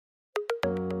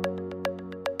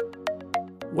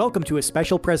Welcome to a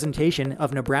special presentation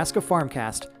of Nebraska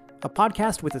Farmcast, a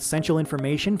podcast with essential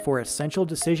information for essential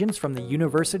decisions from the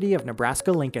University of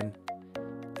Nebraska-Lincoln.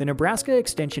 The Nebraska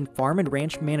Extension Farm and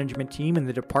Ranch Management Team in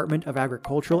the Department of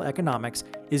Agricultural Economics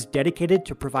is dedicated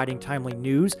to providing timely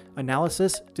news,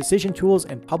 analysis, decision tools,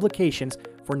 and publications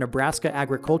for Nebraska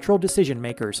agricultural decision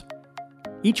makers.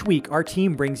 Each week, our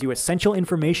team brings you essential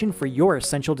information for your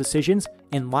essential decisions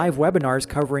in live webinars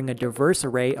covering a diverse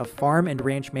array of farm and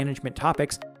ranch management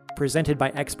topics presented by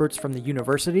experts from the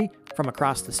university, from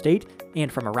across the state,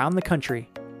 and from around the country.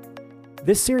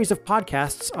 This series of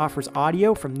podcasts offers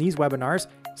audio from these webinars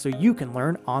so you can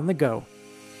learn on the go.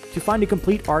 To find a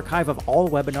complete archive of all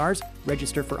webinars,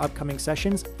 register for upcoming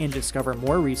sessions, and discover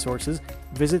more resources,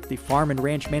 visit the Farm and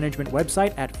Ranch Management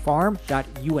website at farm.unl.edu.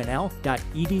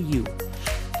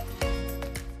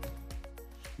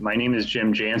 My name is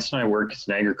Jim Jansen. I work as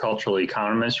an agricultural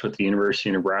economist with the University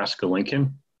of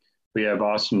Nebraska-Lincoln. We have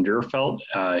Austin Durfelt.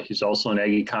 He's also an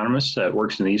ag economist that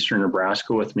works in eastern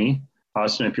Nebraska with me.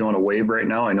 Austin, if you want to wave right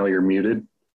now, I know you're muted.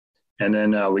 And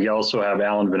then we also have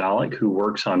Alan Vanalik, who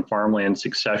works on farmland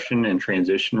succession and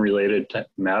transition related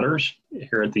matters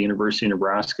here at the University of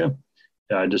Nebraska.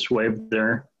 Just wave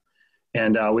there.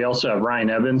 And we also have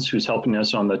Ryan Evans, who's helping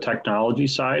us on the technology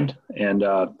side. And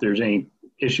if there's any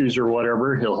issues or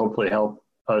whatever, he'll hopefully help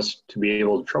us to be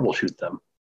able to troubleshoot them.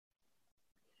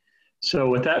 So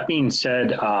with that being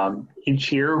said,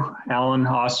 each year, Alan,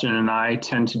 Austin, and I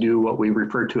tend to do what we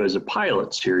refer to as a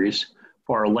pilot series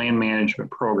for our land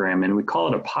management program. And we call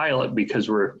it a pilot because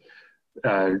we're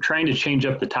trying to change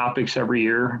up the topics every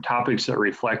year, topics that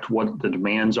reflect what the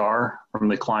demands are from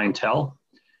the clientele.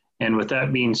 And with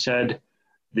that being said,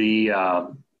 the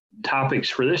topics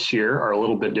for this year are a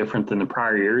little bit different than the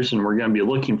prior years, and we're going to be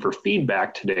looking for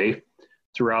feedback today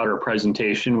throughout our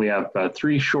presentation. We have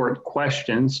 3 short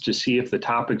questions to see if the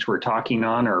topics we're talking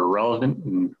on are relevant,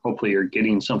 and hopefully you're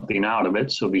getting something out of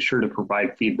it, so be sure to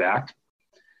provide feedback.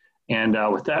 And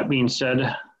with that being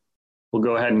said, we'll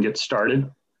go ahead and get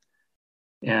started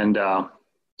and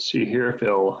see here if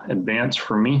it'll advance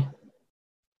for me.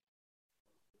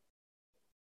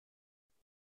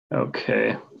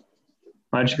 Okay.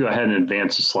 Why don't you go ahead and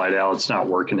advance the slide, Al? It's not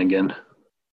working again.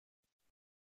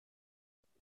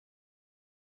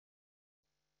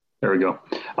 There we go.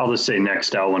 I'll just say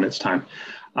next, Al, when it's time.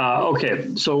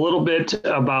 Okay, so a little bit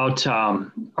about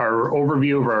our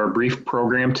overview of our brief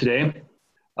program today.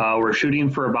 We're shooting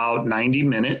for about 90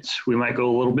 minutes. We might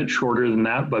go a little bit shorter than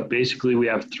that, but basically we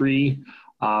have 3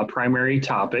 primary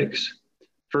topics.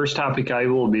 First topic I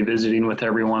will be visiting with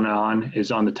everyone on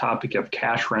is on the topic of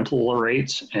cash rental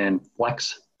rates and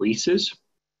flex leases.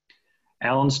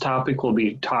 Alan's topic will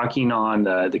be talking on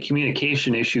the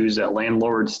communication issues that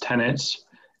landlords, tenants,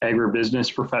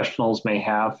 agribusiness professionals may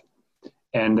have,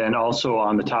 and then also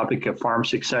on the topic of farm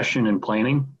succession and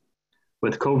planning.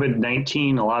 With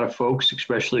COVID-19, a lot of folks,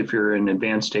 especially if you're in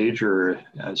advanced stage or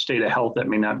a state of health that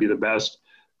may not be the best,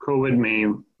 COVID may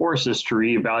force us to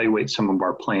reevaluate some of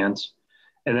our plans.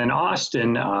 And then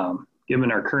Austin,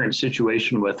 given our current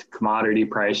situation with commodity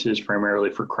prices, primarily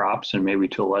for crops and maybe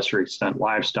to a lesser extent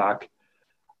livestock,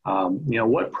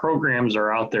 what programs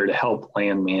are out there to help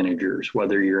land managers,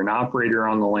 whether you're an operator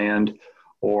on the land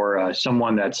or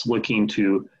someone that's looking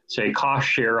to, say, cost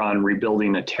share on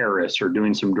rebuilding a terrace or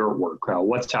doing some dirt work.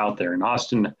 What's out there? And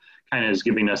Austin kind of is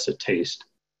giving us a taste.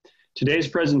 Today's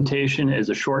presentation is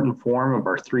a shortened form of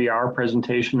our 3-hour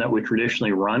presentation that we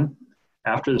traditionally run.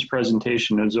 After this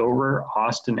presentation is over,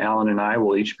 Austin, Alan, and I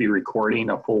will each be recording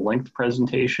a full-length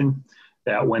presentation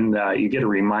that when you get a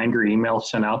reminder email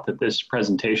sent out that this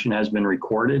presentation has been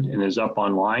recorded and is up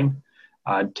online,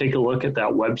 take a look at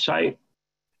that website,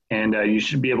 and you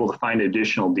should be able to find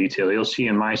additional detail. You'll see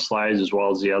in my slides as well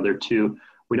as the other 2.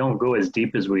 We don't go as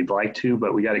deep as we'd like to,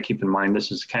 but we got to keep in mind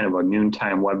this is kind of a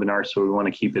noontime webinar, so we want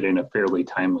to keep it in a fairly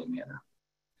timely manner.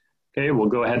 Okay, we'll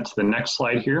go ahead to the next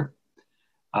slide here.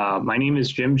 My name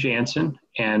is Jim Jansen,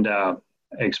 and I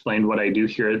explained what I do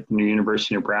here at the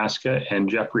University of Nebraska, and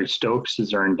Jeffrey Stokes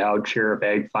is our endowed chair of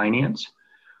ag finance.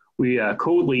 We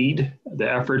co-lead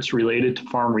the efforts related to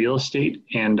farm real estate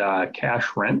and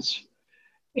cash rents,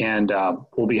 and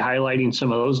we'll be highlighting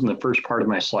some of those in the first part of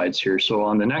my slides here. So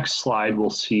on the next slide, we'll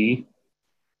see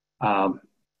a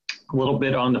little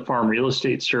bit on the Farm Real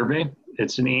Estate Survey.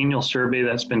 It's an annual survey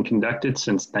that's been conducted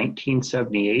since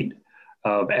 1978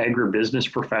 of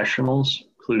agribusiness professionals,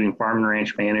 including farm and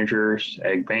ranch managers,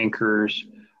 ag bankers,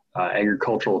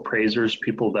 agricultural appraisers,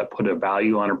 people that put a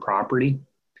value on a property.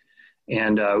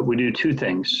 And we do 2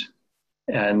 things.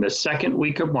 And the second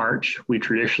week of March, we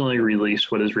traditionally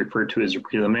release what is referred to as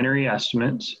preliminary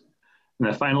estimates, and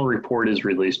the final report is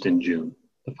released in June.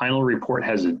 The The final report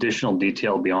has additional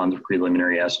detail beyond the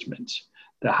preliminary estimates.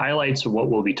 The highlights of what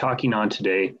we'll be talking on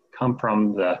today come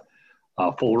from the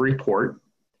full report.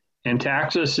 And to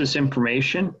access this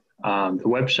information, the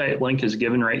website link is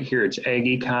given right here. It's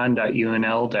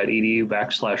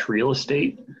agecon.unl.edu/real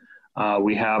estate.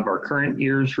 We have our current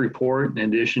year's report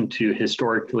in addition to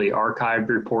historically archived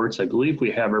reports. I believe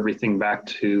we have everything back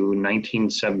to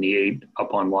 1978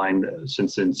 up online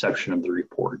since the inception of the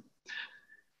report.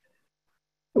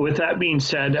 With that being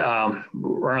said,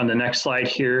 we're on the next slide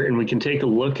here, and we can take a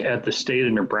look at the state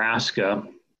of Nebraska.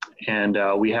 And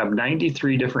we have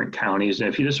 93 different counties. And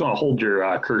if you just want to hold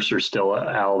your cursor still,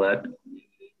 Al, that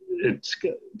it's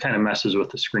kind of messes with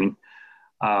the screen.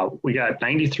 We got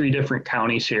 93 different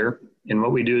counties here. And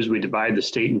what we do is we divide the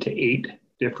state into 8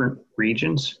 different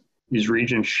regions. These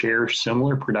regions share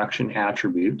similar production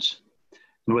attributes.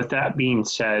 And with that being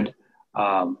said,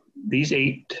 these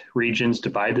 8 regions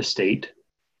divide the state.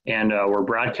 And we're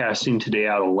broadcasting today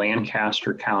out of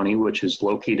Lancaster County, which is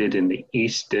located in the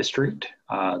East District,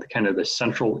 kind of the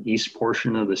central east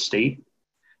portion of the state.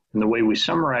 And the way we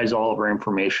summarize all of our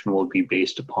information will be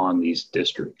based upon these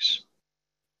districts.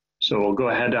 So we'll go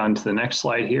ahead on to the next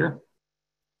slide here.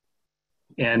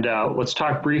 And let's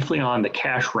talk briefly on the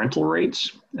cash rental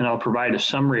rates. And I'll provide a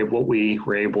summary of what we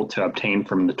were able to obtain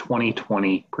from the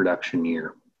 2020 production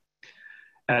year.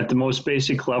 At the most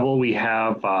basic level, we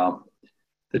have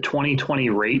the 2020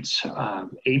 rates,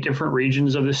 8 different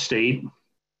regions of the state.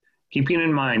 Keeping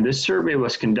in mind, this survey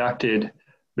was conducted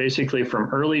basically from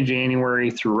early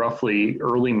January through roughly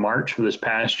early March of this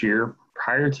past year,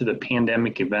 prior to the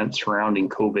pandemic event surrounding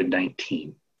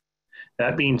COVID-19.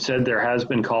 That being said, there has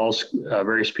been calls,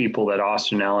 various people that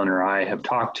Austin Allen or I have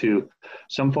talked to.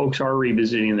 Some folks are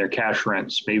revisiting their cash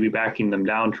rents, maybe backing them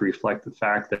down to reflect the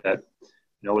fact that,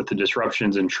 with the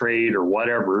disruptions in trade or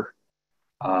whatever,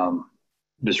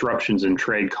 disruptions in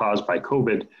trade caused by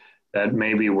COVID, that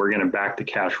maybe we're going to back the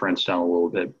cash rents down a little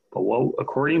bit. But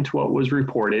according to what was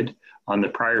reported on the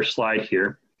prior slide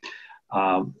here,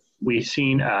 we've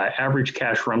seen average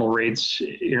cash rental rates,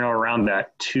 around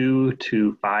that 2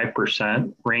 to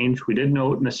 5% range. We did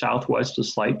note in the Southwest a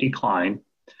slight decline,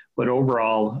 but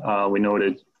overall we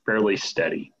noted fairly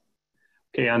steady.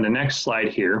 Okay, on the next slide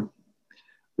here,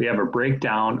 we have a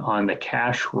breakdown on the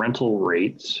cash rental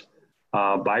rates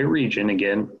by region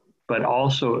again, but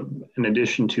also in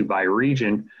addition to by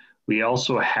region, we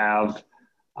also have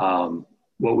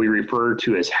what we refer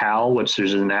to as HAL, which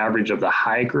is an average of the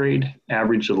high grade,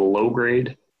 average of the low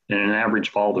grade, and an average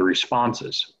of all the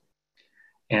responses.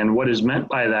 And what is meant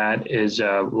by that is,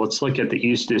 let's look at the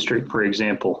East District, for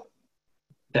example.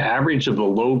 The average of the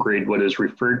low grade, what is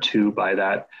referred to by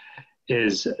that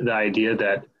is the idea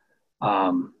that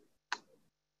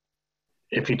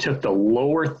if you took the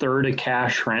lower third of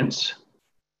cash rents,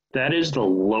 that is the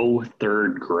low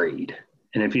third grade.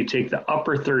 And if you take the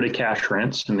upper third of cash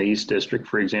rents in the East District,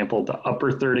 for example, the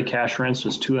upper third of cash rents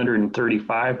was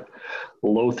 235, the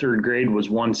low third grade was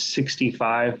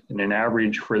 165, and an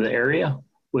average for the area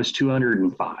was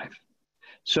 205.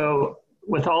 So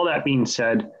with all that being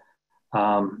said,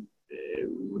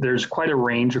 there's quite a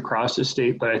range across the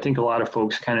state, but I think a lot of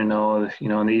folks kind of know,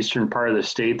 in the eastern part of the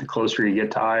state, the closer you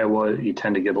get to Iowa, you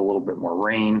tend to get a little bit more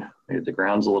rain. Maybe the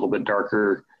ground's a little bit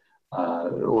darker, a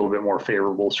little bit more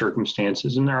favorable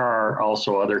circumstances. And there are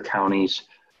also other counties,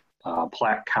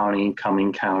 Platte County,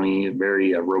 Cumming County,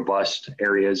 very robust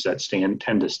areas that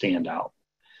tend to stand out.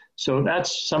 So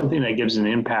that's something that gives an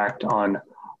impact on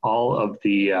all of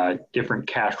the different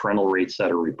cash rental rates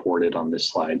that are reported on this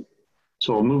slide.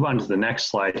 So we'll move on to the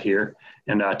next slide here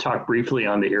and talk briefly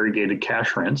on the irrigated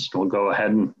cash rents. We'll go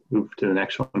ahead and move to the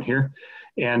next one here.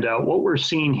 And what we're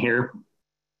seeing here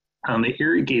on the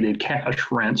irrigated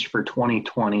cash rents for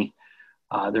 2020,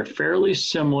 they're fairly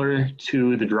similar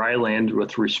to the dry land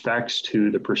with respects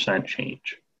to the percent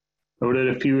change.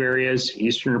 Noted a few areas,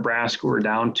 eastern Nebraska, we're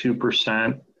down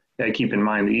 2%. Keep in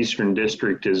mind the Eastern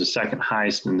District is the second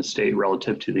highest in the state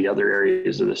relative to the other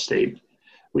areas of the state.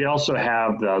 We also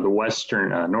have the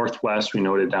western, northwest, we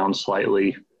noted down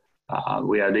slightly.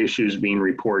 We had issues being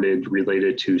reported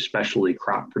related to specialty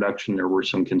crop production. There were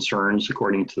some concerns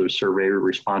according to the survey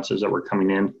responses that were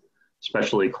coming in.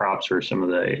 Specialty crops are some of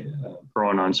the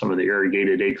growing on some of the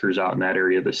irrigated acres out in that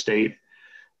area of the state.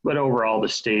 But overall,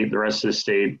 the rest of the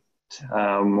state,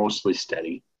 mostly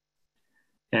steady.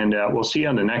 And we'll see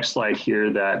on the next slide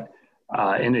here that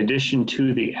in addition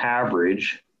to the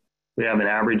average, we have an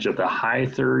average of the high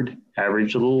third,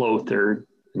 average of the low third,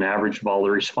 and average of all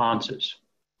the responses.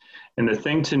 And the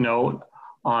thing to note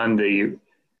on the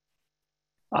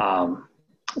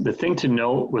thing to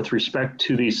note with respect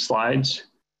to these slides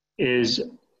is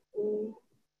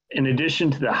in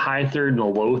addition to the high third and the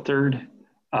low third,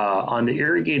 on the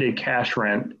irrigated cash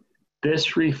rent,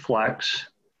 this reflects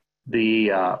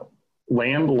the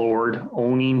landlord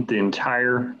owning the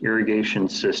entire irrigation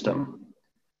system.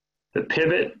 The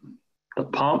pivot, the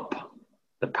pump,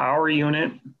 the power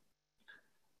unit,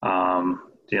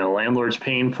 landlord's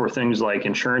paying for things like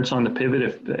insurance on the pivot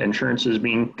if insurance is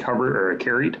being covered or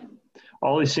carried.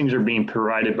 All these things are being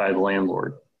provided by the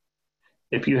landlord.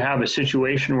 If you have a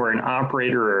situation where an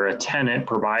operator or a tenant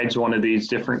provides one of these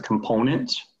different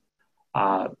components,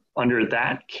 under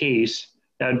that case,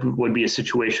 that would be a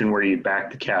situation where you'd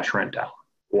back the cash rent down.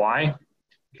 Why?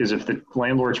 Because if the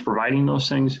landlord's providing those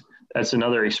things, that's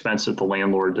another expense that the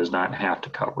landlord does not have to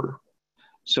cover.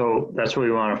 So that's why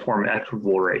we want to form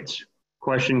equitable rates.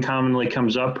 Question commonly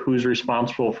comes up, who's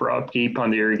responsible for upkeep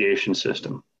on the irrigation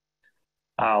system?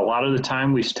 A lot of the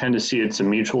time we tend to see it's a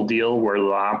mutual deal where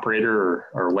the operator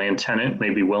or land tenant may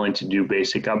be willing to do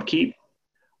basic upkeep.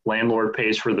 Landlord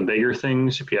pays for the bigger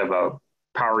things. If you have a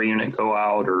power unit go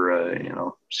out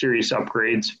or serious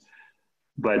upgrades,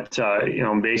 but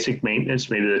basic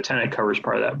maintenance, maybe the tenant covers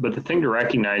part of that. But the thing to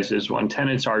recognize is when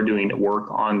tenants are doing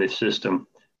work on the system,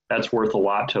 that's worth a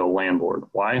lot to a landlord.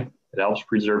 Why? It helps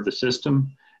preserve the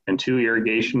system. And two,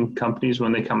 irrigation companies,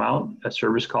 when they come out, a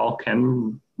service call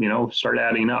can, start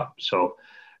adding up. So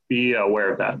be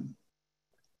aware of that.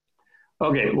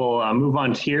 Okay, we'll move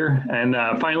on to here. And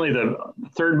finally, the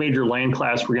third major land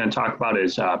class we're going to talk about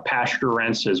is pasture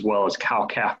rents as well as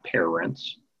cow-calf pair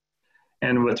rents.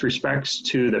 And with respects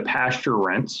to the pasture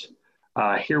rents,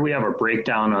 here we have a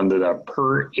breakdown under the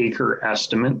per acre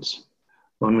estimates.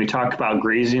 When we talk about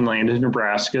grazing land in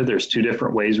Nebraska, there's two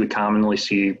different ways we commonly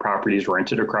see properties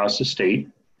rented across the state.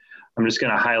 I'm just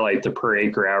going to highlight the per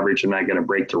acre average. I'm not going to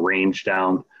break the range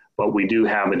down, but we do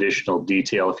have additional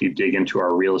detail if you dig into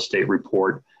our real estate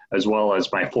report, as well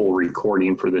as my full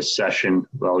recording for this session.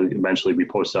 Will eventually be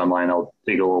posted online. I'll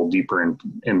dig a little deeper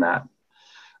in that.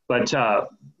 But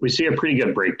we see a pretty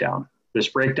good breakdown. This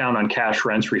breakdown on cash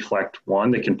rents reflect,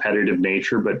 one, the competitive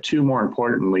nature, but two, more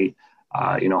importantly,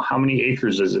 how many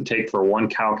acres does it take for one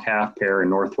cow-calf pair in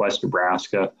Northwest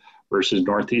Nebraska versus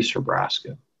Northeast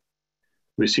Nebraska?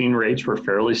 We've seen rates were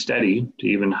fairly steady to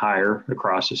even higher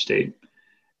across the state.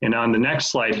 And on the next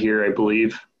slide here, I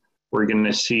believe we're going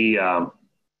to see a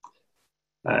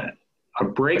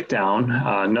breakdown,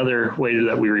 another way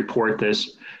that we report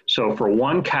this. So for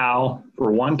one cow,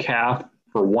 for one calf,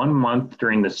 for 1 month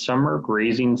during the summer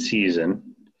grazing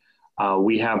season,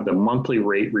 we have the monthly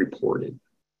rate reported.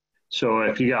 So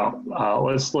if you got,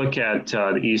 let's look at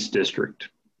the East District.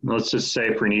 Let's just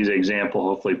say for an easy example,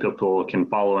 hopefully people can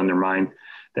follow in their mind.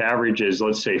 The average is,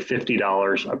 let's say,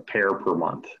 $50 a pair per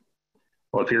month.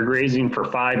 Well, if you're grazing for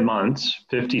 5 months,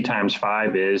 50 times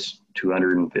 5 is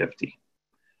 250.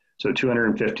 So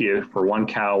 250 for one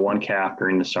cow, one calf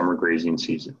during the summer grazing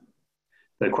season.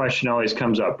 The question always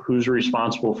comes up, who's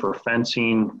responsible for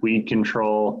fencing, weed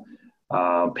control,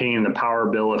 paying the power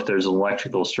bill if there's an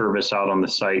electrical service out on the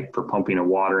site for pumping of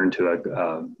water into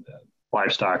a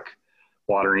livestock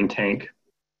watering tank?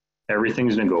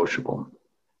 Everything's negotiable.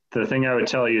 The thing I would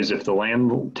tell you is if the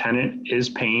land tenant is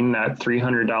paying that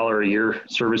 $300 a year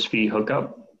service fee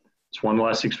hookup, it's one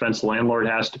less expense the landlord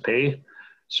has to pay.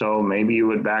 So maybe you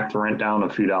would back the rent down a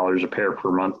few dollars a pair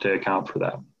per month to account for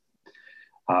that.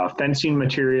 Fencing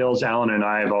materials, Alan and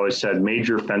I have always said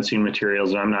major fencing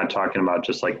materials, and I'm not talking about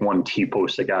just like one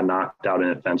T-post that got knocked out in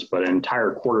a fence, but an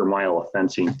entire quarter mile of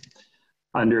fencing.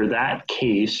 Under that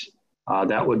case,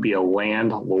 that would be a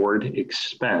landlord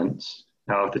expense.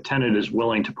 Now, if the tenant is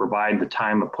willing to provide the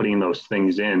time of putting those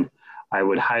things in, I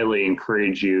would highly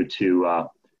encourage you to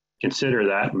consider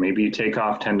that. Maybe you take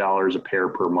off $10 a pair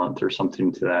per month or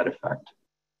something to that effect.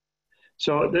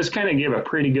 So this kind of gave a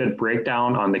pretty good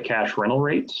breakdown on the cash rental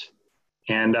rates.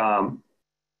 And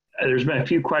there's been a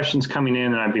few questions coming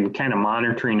in, and I've been kind of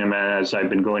monitoring them as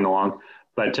I've been going along.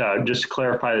 But just to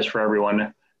clarify this for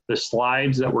everyone, the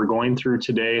slides that we're going through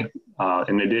today,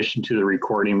 in addition to the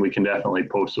recording, we can definitely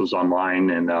post those online,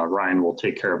 and Ryan will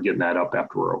take care of getting that up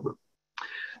after we're over.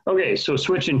 Okay, so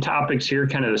switching topics here,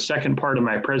 kind of the second part of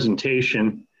my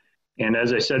presentation. And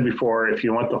as I said before, if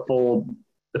you want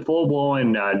the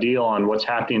full-blown deal on what's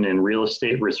happening in real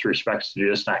estate with respects to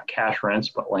just not cash rents,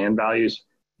 but land values,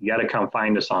 you got to come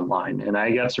find us online. And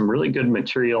I got some really good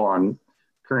material on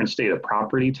current state of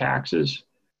property taxes,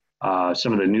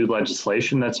 some of the new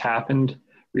legislation that's happened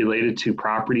related to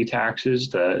property taxes,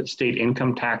 the state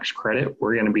income tax credit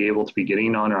we're going to be able to be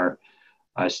getting on our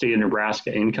state of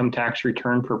Nebraska income tax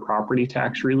return for property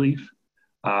tax relief.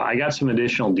 I got some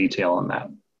additional detail on that.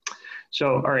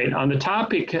 So, all right, on the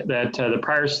topic that the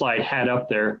prior slide had up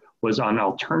there was on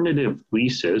alternative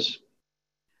leases.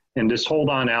 And just hold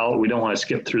on, Al, we don't want to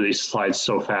skip through these slides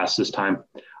so fast this time.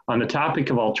 On the topic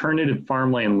of alternative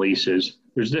farmland leases,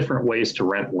 there's different ways to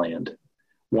rent land.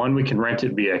 One, we can rent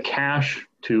it via cash.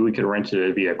 Two, we could rent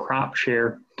it via crop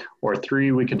share. Or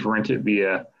three, we could rent it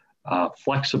via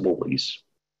flexible lease.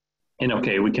 And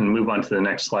okay, we can move on to the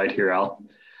next slide here, Al.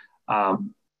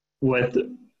 With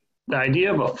the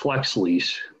idea of a flex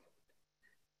lease,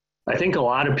 I think a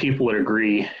lot of people would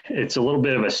agree it's a little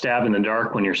bit of a stab in the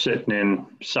dark when you're sitting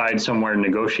inside somewhere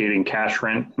negotiating cash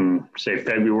rent in, say,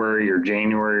 February or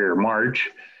January or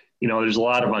March. You know, there's a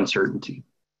lot of uncertainty.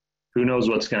 Who knows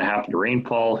what's going to happen to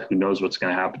rainfall? Who knows what's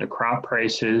going to happen to crop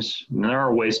prices? And there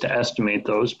are ways to estimate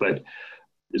those, but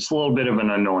it's a little bit of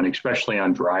an unknown, especially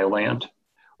on dry land.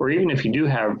 Or even if you do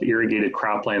have irrigated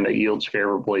cropland that yields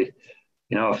favorably,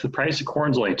 you know, if the price of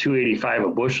corn is only $2.85 a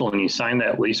bushel and you sign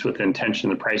that lease with the intention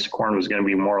the price of corn was going to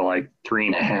be more like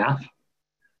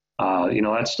 $3.50, you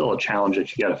know, that's still a challenge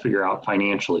that you got to figure out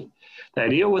financially. The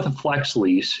idea with a flex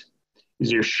lease is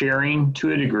you're sharing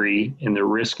to a degree in the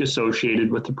risk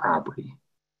associated with the property.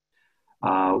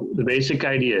 The basic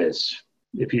idea is,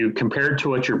 if you compare it to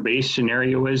what your base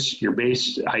scenario is, your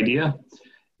base idea,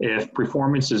 if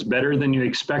performance is better than you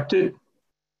expected,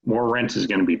 more rent is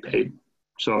going to be paid.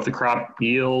 So if the crop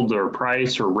yield or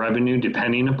price or revenue,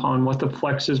 depending upon what the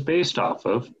flex is based off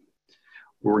of,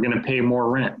 we're going to pay more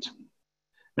rent.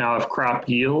 Now, if crop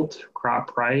yield,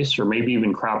 crop price, or maybe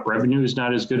even crop revenue is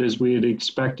not as good as we had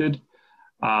expected,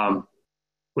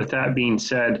 with that being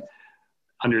said,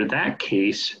 under that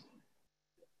case,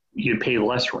 you pay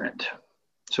less rent.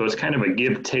 So it's kind of a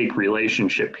give-take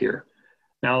relationship here.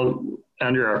 Now,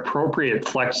 under appropriate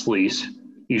flex lease,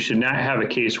 you should not have a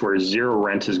case where zero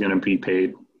rent is going to be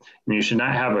paid. And you should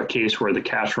not have a case where the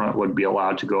cash rent would be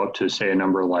allowed to go up to, say, a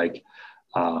number like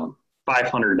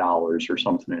 $500 or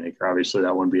something an acre. Obviously,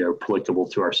 that wouldn't be applicable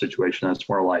to our situation. That's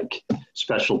more like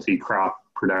specialty crop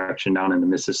production down in the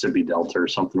Mississippi Delta or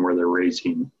something where they're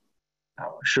raising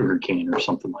sugar cane or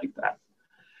something like that.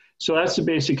 So that's the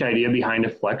basic idea behind a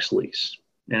flex lease.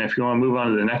 And if you want to move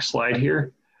on to the next slide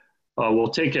here, we'll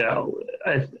take I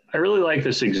really like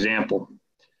this example.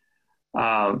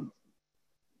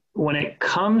 When it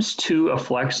comes to a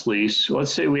flex lease,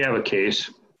 let's say we have a case,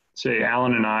 say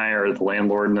Alan and I are the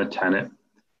landlord and the tenant,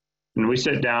 and we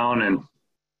sit down and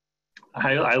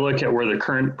I look at where the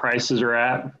current prices are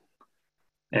at,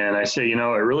 and I say, you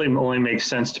know, it really only makes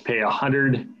sense to pay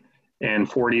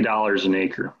 $140 an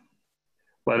acre.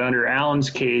 But under Alan's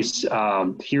case,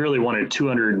 he really wanted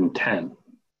 210.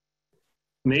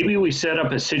 Maybe we set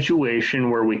up a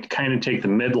situation where we kind of take the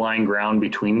midline ground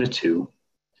between the two.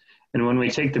 And when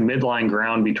we take the midline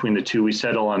ground between the two, we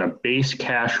settle on a base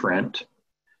cash rent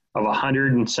of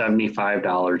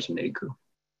 $175 an acre.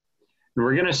 And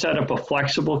we're going to set up a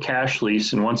flexible cash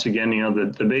lease. And once again, you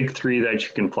know, the big three that you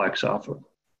can flex off of: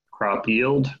 crop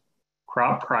yield,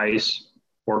 crop price,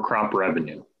 or crop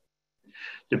revenue.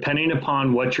 Depending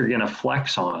upon what you're going to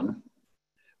flex on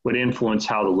would influence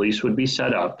how the lease would be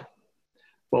set up.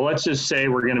 Well, let's just say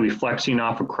we're going to be flexing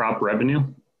off of crop revenue.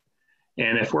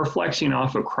 And if we're flexing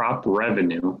off of crop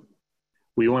revenue,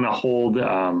 we want to hold,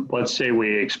 let's say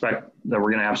we expect that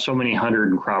we're going to have so many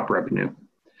hundred in crop revenue,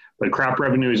 but crop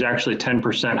revenue is actually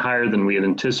 10% higher than we had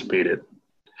anticipated.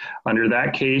 Under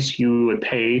that case, you would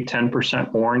pay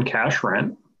 10% more in cash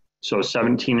rent, so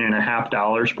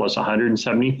 $17.50 plus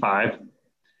 $175.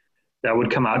 That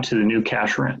would come out to the new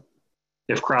cash rent.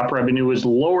 If crop revenue was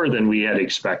lower than we had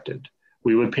expected,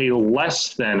 we would pay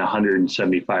less than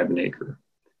 $175 an acre.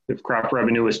 If crop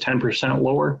revenue was 10%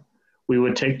 lower, we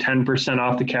would take 10%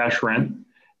 off the cash rent,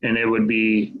 and it would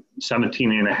be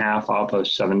 $17.50 off of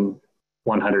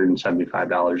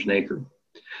 $175 an acre.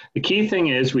 The key thing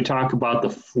is we talk about the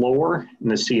floor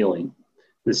and the ceiling.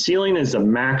 The ceiling is the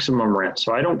maximum rent.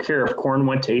 So I don't care if corn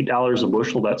went to $8 a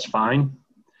bushel, that's fine.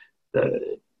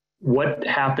 What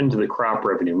happened to the crop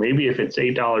revenue? Maybe if it's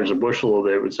 $8 a bushel,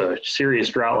 it was a serious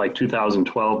drought like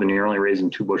 2012 and you're only raising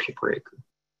 2 bushel per acre.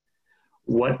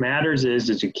 What matters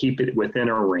is you keep it within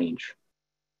a range.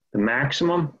 The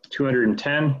maximum,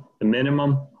 210, the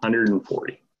minimum,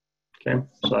 140. Okay,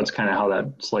 so that's kind of how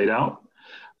that's laid out.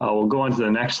 We'll go on to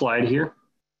the next slide here.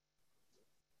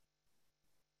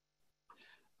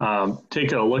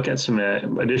 Take a look at some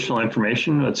additional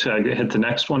information. Let's hit the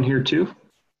next one here too.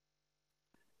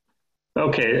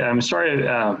 Okay, I'm sorry,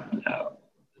 a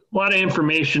lot of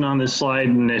information on this slide,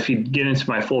 and if you get into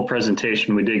my full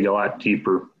presentation, we dig a lot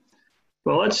deeper.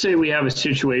 Well, let's say we have a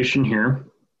situation here.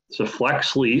 It's a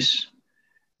flex lease,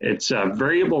 It's a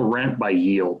variable rent by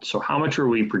yield. So how much are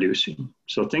we producing?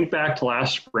 So think back to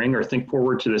last spring or think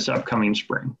forward to this upcoming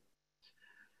spring.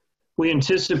 We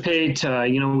anticipate,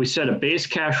 we set a base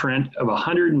cash rent of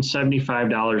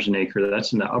 $175 an acre.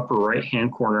 That's in the upper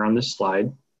right-hand corner on this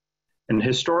slide. And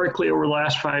historically, over the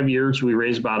last 5 years, we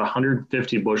raised about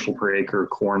 150 bushel per acre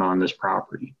of corn on this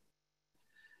property.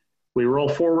 We roll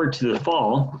forward to the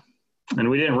fall, and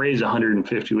we didn't raise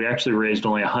 150. We actually raised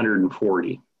only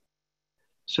 140.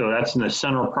 So that's in the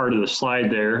central part of the slide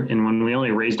there. And when we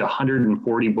only raised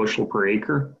 140 bushel per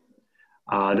acre,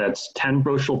 that's 10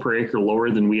 bushel per acre lower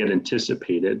than we had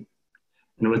anticipated.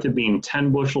 And with it being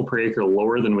 10 bushel per acre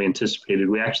lower than we anticipated,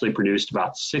 we actually produced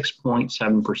about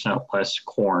 6.7% less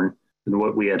corn than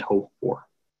what we had hoped for.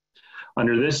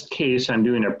 Under this case, I'm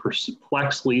doing a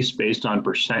flex lease based on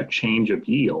percent change of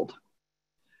yield.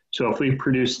 So if we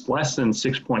produce less than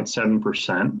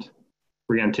 6.7%,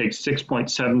 we're going to take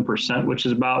 6.7%, which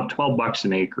is about 12 bucks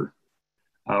an acre.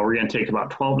 We're going to take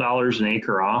about $12 an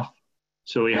acre off.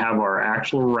 So we have our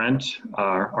actual rent,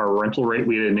 our rental rate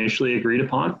we had initially agreed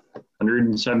upon,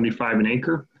 $175 an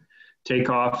acre. Take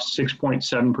off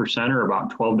 6.7% or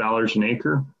about $12 an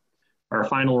acre. Our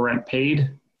final rent paid,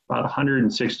 about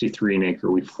 $163 an acre.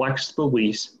 We flexed the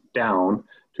lease down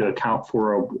to account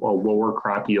for a lower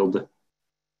crop yield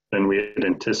than we had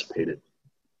anticipated.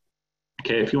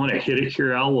 Okay, if you want to hit it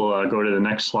here, Al, we'll go to the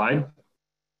next slide.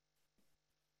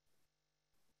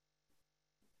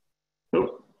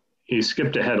 Oh, you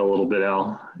skipped ahead a little bit,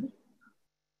 Al.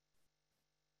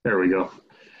 There we go.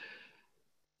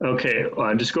 Okay,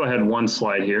 just go ahead one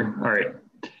slide here. All right.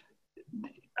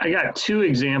 I got two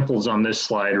examples on this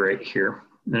slide right here.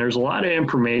 And there's a lot of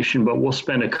information, but we'll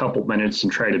spend a couple minutes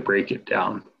and try to break it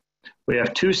down. We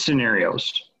have two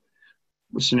scenarios.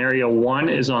 Scenario one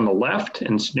is on the left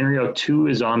and scenario two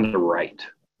is on the right.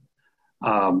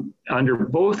 Under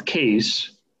both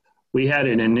cases, we had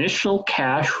an initial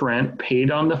cash rent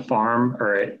paid on the farm,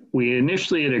 or we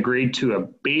initially had agreed to a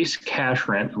base cash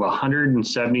rent of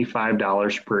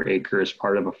 $175 per acre as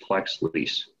part of a flex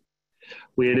lease.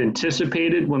 We had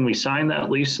anticipated when we signed that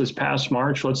lease this past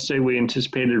March, let's say we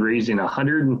anticipated raising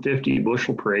 150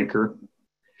 bushel per acre.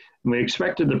 And we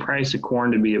expected the price of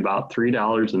corn to be about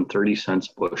 $3.30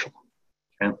 a bushel.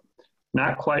 Okay?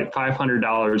 Not quite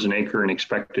 $500 an acre in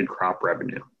expected crop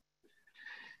revenue.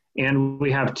 And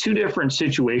we have two different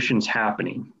situations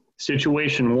happening.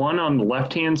 Situation one on the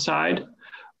left-hand side,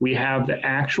 we have the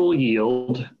actual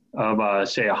yield of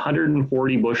say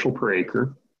 140 bushel per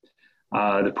acre.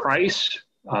 The price,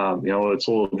 it's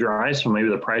a little dry, so maybe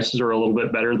the prices are a little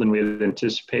bit better than we had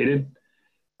anticipated.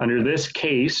 Under this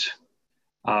case,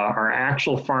 our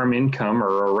actual farm income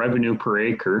or our revenue per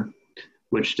acre,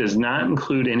 which does not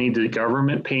include any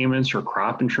government payments or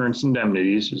crop insurance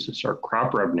indemnities, this is our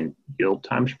crop revenue, yield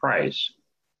times price,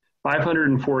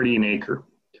 540 an acre.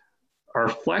 Our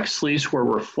flex lease, where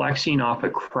we're flexing off a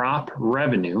crop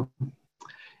revenue,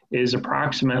 is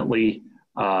approximately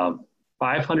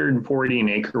 540 an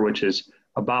acre, which is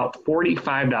about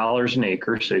 $45 an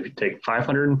acre. So if you take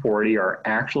 540, our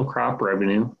actual crop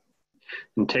revenue,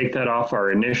 and take that off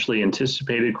our initially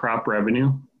anticipated crop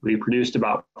revenue, we produced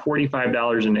about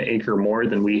 $45 an acre more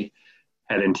than we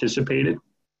had anticipated.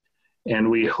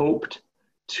 And we hoped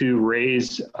to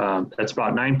raise, that's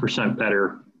about 9%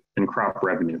 better than crop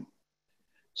revenue.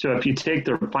 So if you take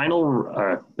the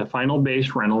final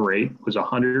base rental rate was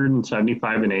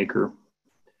 $175 an acre.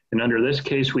 And under this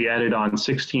case, we added on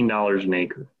 $16 an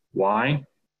acre. Why?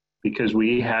 Because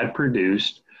we had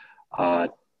produced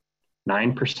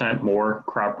 9% more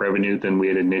crop revenue than we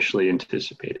had initially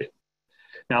anticipated.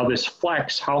 Now this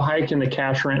flex, how high can the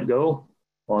cash rent go?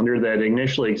 Well, under that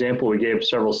initial example we gave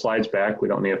several slides back, we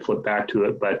don't need to flip back to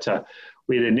it, but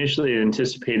we had initially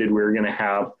anticipated we were going to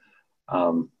have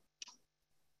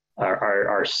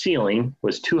our ceiling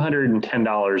was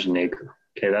 $210 an acre.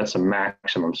 Okay, that's a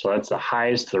maximum. So that's the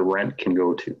highest the rent can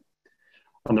go to.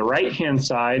 On the right-hand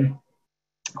side,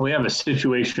 we have a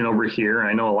situation over here.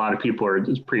 I know a lot of people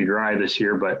it's pretty dry this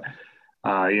year, but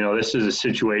this is a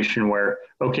situation where,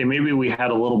 okay, maybe we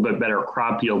had a little bit better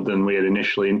crop yield than we had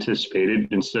initially anticipated.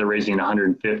 Instead of raising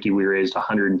 150, we raised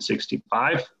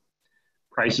 165.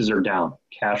 Prices are down.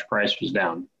 Cash price was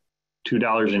down,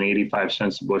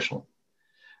 $2.85 a bushel.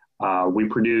 We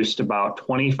produced about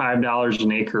 $25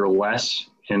 an acre less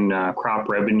in crop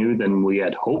revenue than we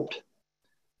had hoped,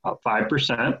 about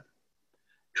 5%.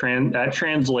 That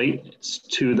translates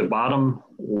to the bottom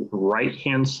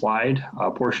right-hand slide,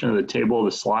 portion of the table of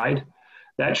the slide.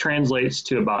 That translates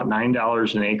to about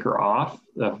 $9 an acre off,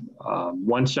 the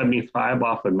 175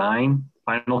 off of 9,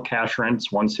 final cash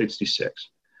rent's 166.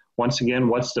 Once again,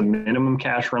 what's the minimum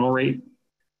cash rental rate?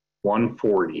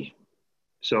 $1.40.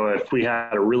 So if we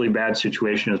had a really bad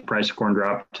situation, as the price of corn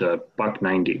dropped to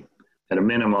 $1.90, at a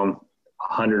minimum,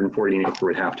 $140 an acre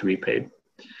would have to be paid.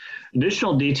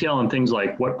 Additional detail on things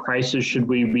like what prices should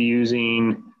we be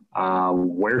using,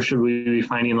 where should we be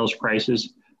finding those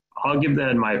prices, I'll give that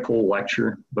in my full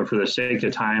lecture, but for the sake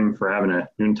of time, for having a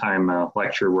noontime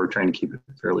lecture, we're trying to keep it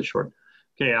fairly short.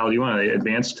 Okay, Al, do you want to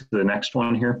advance to the next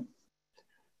one here?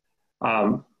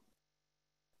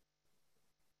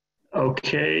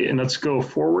 Okay, and let's go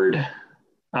forward.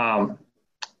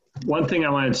 One thing I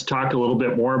wanted to talk a little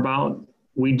bit more about,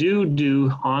 we do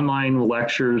online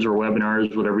lectures or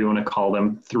webinars, whatever you want to call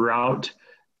them, throughout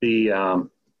the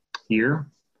year.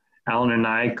 Alan and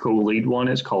I co-lead one.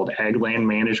 It's called Ag Land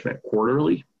Management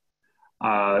Quarterly.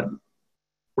 We're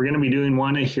going to be doing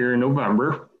one here in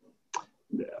November.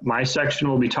 My section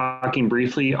will be talking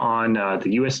briefly on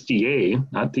the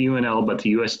USDA, not the UNL, but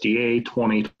the USDA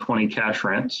 2020 cash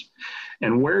rents.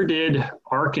 And where did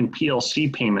ARC and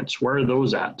PLC payments, where are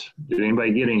those at? Did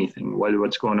anybody get anything?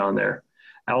 What's going on there?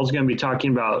 Al's going to be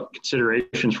talking about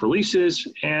considerations for leases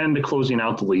and closing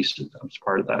out the leases as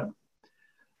part of that.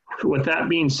 With that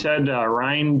being said,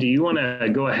 Ryan, do you want to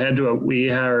go ahead? We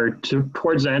are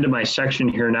towards the end of my section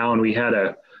here now, and we had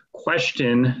a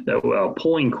question, a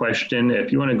polling question.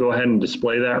 If you want to go ahead and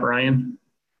display that, Ryan.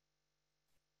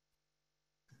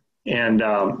 And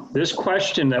this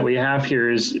question that we have here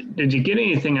is, did you get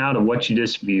anything out of what you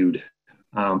just viewed?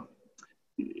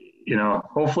 You know,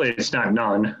 hopefully it's not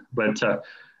none, but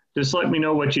just let me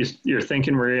know what you're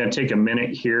thinking. We're going to take a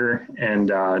minute here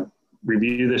and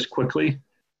review this quickly.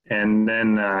 And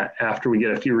then after we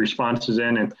get a few responses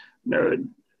in, and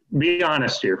be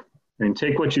honest here. I mean,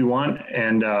 take what you want,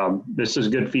 and this is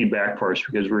good feedback for us,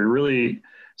 because we're really,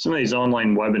 some of these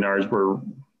online webinars,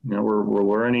 we're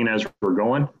learning as we're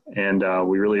going, and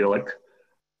we really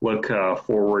look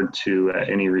forward to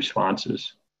any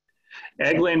responses.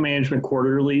 Ag Land Management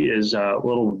Quarterly is a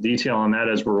little detail on that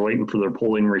as we're waiting for the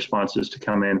polling responses to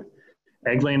come in.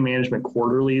 Ag Land Management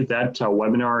Quarterly, that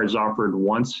webinar is offered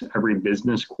once every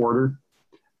business quarter.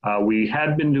 We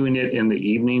had been doing it in the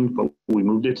evening, but we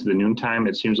moved it to the noontime.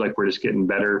 It seems like we're just getting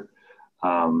better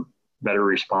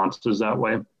responses that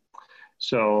way.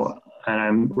 So,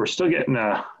 and we're still getting,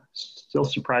 still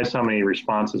surprised how many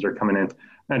responses are coming in. I'm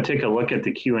going to take a look at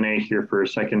the Q&A here for a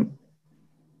second.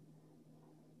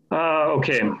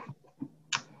 Okay.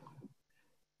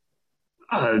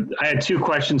 I had two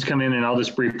questions come in, and I'll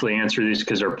just briefly answer these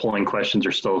because our polling questions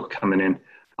are still coming in.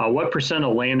 What %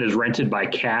 of land is rented by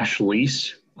cash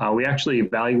lease? We actually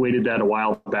evaluated that a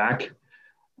while back.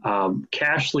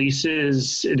 Cash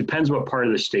leases, it depends what part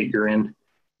of the state you're in.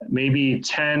 Maybe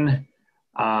 10,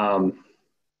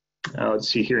 let's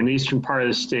see here, in the eastern part of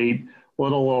the state, a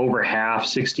little over half,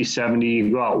 60, 70.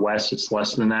 You go out west, it's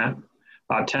less than that.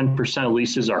 About 10% of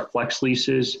leases are flex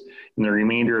leases, and the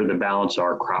remainder of the balance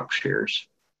are crop shares.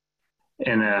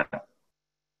 And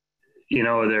you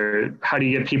know, how do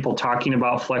you get people talking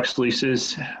about flex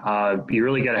leases? You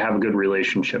really got to have a good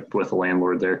relationship with the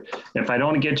landlord there. If I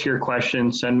don't get to your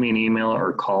question, send me an email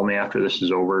or call me after this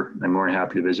is over. I'm more than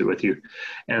happy to visit with you.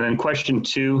 And then question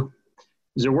 2,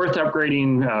 is it worth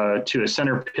upgrading to a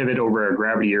center pivot over a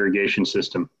gravity irrigation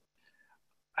system?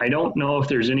 I don't know if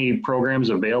there's any programs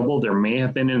available. There may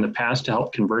have been in the past to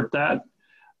help convert that,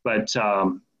 but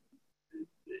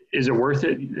is it worth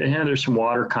it? Yeah, there's some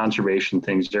water conservation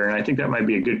things there, and I think that might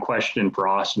be a good question for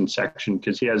Austin's section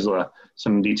because he has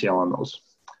some detail on those.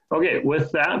 Okay,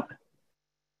 with that,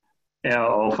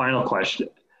 final question.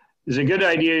 Is it a good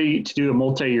idea to do a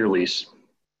multi-year lease?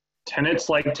 Tenants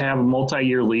like to have a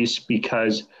multi-year lease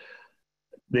because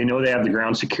they know they have the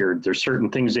ground secured. There's certain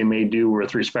things they may do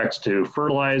with respects to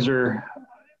fertilizer,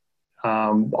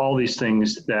 all these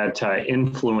things that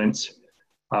influence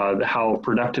how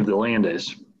productive the land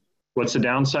is. What's the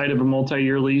downside of a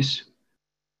multi-year lease?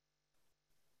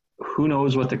 Who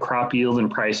knows what the crop yield and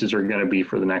prices are going to be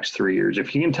for the next 3 years.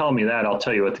 If you can tell me that, I'll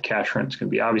tell you what the cash rent is going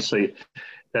to be. Obviously,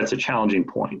 that's a challenging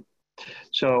point.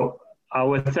 So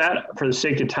with that, for the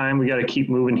sake of time, we got to keep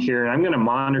moving here. I'm going to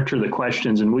monitor the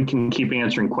questions, and we can keep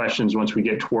answering questions once we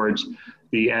get towards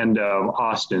the end of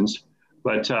Austin's.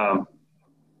 But I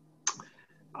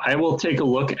will take a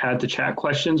look at the chat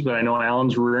questions, but I know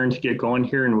Alan's rearing to get going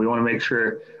here, and we want to make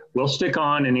sure we'll stick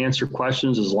on and answer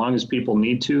questions as long as people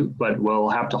need to, but we'll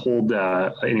have to hold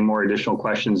any more additional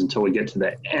questions until we get to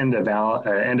the end of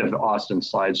Austin's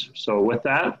slides. So with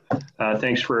that,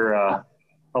 thanks for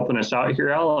helping us out here,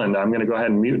 Al, and I'm going to go ahead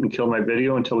and mute and kill my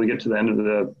video until we get to the end of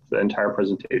the entire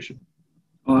presentation.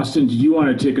 Austin, did you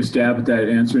want to take a stab at that,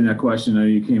 answering that question? I know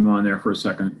you came on there for a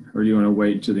second, or do you want to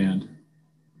wait to the end?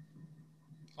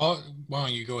 Why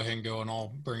don't you go ahead and go, and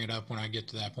I'll bring it up when I get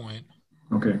to that point.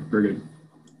 Okay, very good.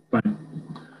 Fine.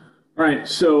 All right,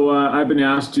 so I've been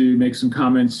asked to make some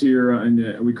comments here,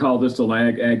 and we call this the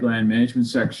Ag Land Management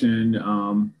section.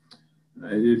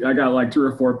 I got like 3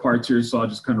 or 4 parts here, so I'll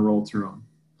just kind of roll through them.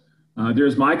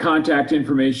 There's my contact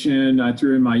information. I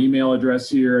threw in my email address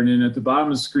here, and then at the bottom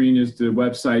of the screen is the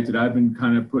website that I've been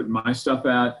kind of putting my stuff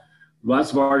at.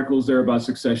 Lots of articles there about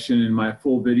succession, and my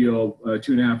full video,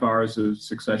 2.5 hours of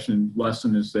succession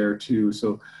lesson is there too.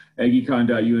 So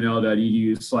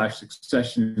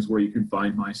agecon.unl.edu/succession is where you can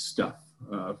find my stuff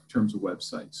in terms of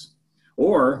websites.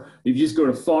 Or if you just go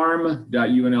to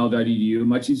farm.unl.edu,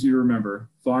 much easier to remember,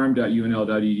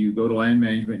 farm.unl.edu, go to land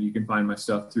management, you can find my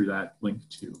stuff through that link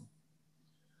too.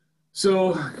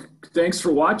 So thanks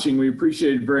for watching. We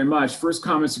appreciate it very much. First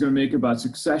comments I'm going to make about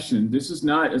succession. This is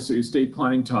not a estate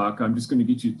planning talk. I'm just going to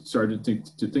get you started to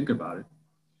think about it.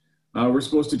 We're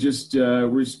supposed to use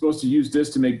this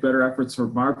to make better efforts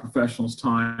from our professionals'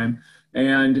 time.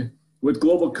 And with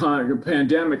global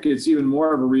pandemic, it's even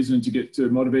more of a reason to get to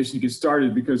motivation to get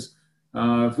started, because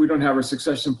if we don't have our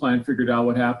succession plan figured out,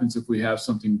 what happens if we have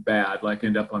something bad, like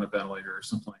end up on a ventilator or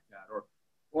something like that?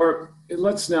 Or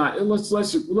let's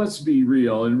be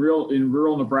real. In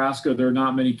rural Nebraska, there are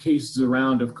not many cases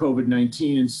around of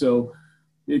COVID-19, and so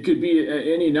it could be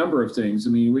any number of things. I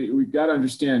mean, we've got to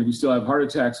understand, we still have heart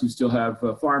attacks, we still have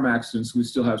farm accidents, we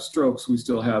still have strokes, we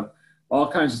still have all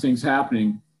kinds of things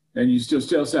happening, and you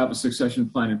still have a succession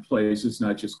plan in place. It's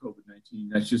not just COVID-19.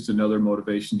 That's just another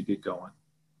motivation to get going.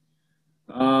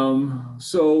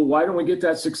 So why don't we get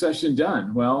that succession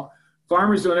done? Well,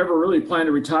 farmers don't ever really plan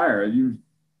to retire.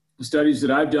 The studies that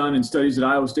I've done and studies that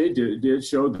Iowa State did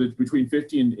showed that between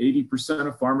 50 and 80%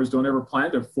 of farmers don't ever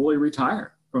plan to fully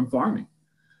retire from farming.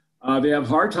 They have a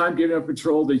hard time giving up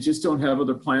control. They just don't have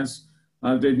other plans.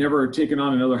 They've never taken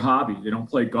on another hobby. They don't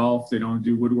play golf. They don't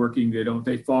do woodworking.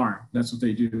 They farm. That's what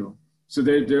they do. So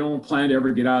they don't plan to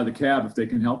ever get out of the cab if they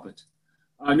can help it.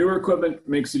 Newer equipment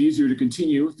makes it easier to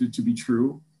continue to be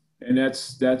true. And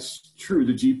that's true.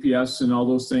 The GPS and all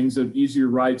those things, the easier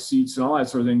ride seats and all that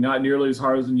sort of thing, not nearly as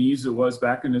hard as the knees it was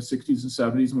back in the 60s and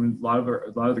 70s when a lot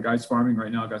of the guys farming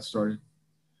right now got started.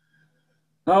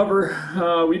 However,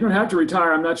 we don't have to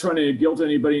retire. I'm not trying to guilt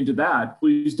anybody into that.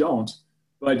 Please don't.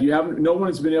 But no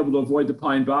one's been able to avoid the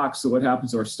pine box. So what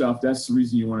happens to our stuff? That's the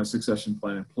reason you want a succession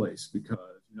plan in place, because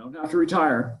you don't have to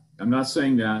retire. I'm not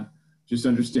saying that. Just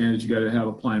understand that you got to have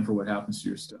a plan for what happens to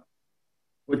your stuff.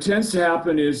 What tends to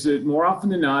happen is that more often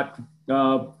than not,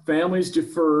 families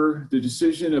defer the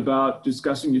decision about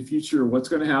discussing the future, what's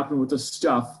going to happen with the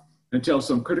stuff, until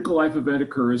some critical life event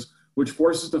occurs, which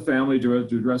forces the family to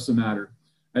address the matter.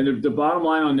 And the bottom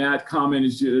line on that comment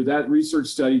is that research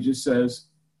study just says,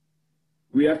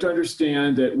 we have to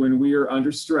understand that when we are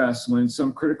under stress, when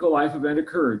some critical life event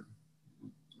occurred,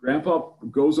 grandpa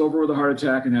goes over with a heart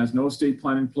attack and has no estate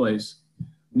plan in place.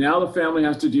 Now the family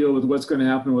has to deal with what's going to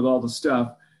happen with all the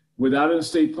stuff. Without an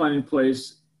estate plan in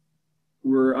place,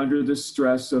 we're under the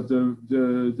stress of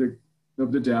the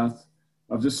death,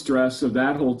 of the stress of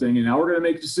that whole thing. And now we're going to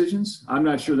make decisions. I'm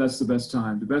not sure that's the best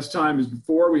time. The best time is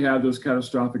before we have those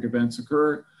catastrophic events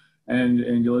occur,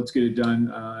 and let's get it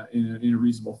done in a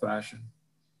reasonable fashion.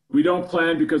 We don't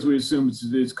plan because we assume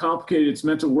it's complicated, it's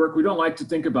mental work. We don't like to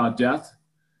think about death.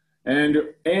 And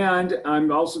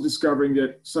I'm also discovering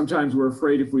that sometimes we're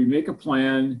afraid if we make a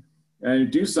plan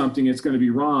and do something, it's going to be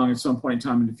wrong at some point in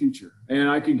time in the future. And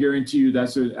I can guarantee you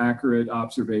that's an accurate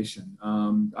observation.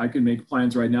 I can make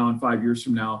plans right now, and 5 years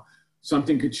from now,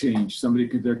 something could change.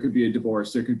 There could be a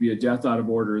divorce, there could be a death out of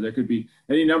order, there could be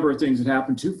any number of things that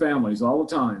happen to families all the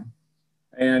time.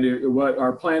 And what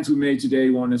our plans we made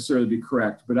today won't necessarily be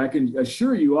correct. But I can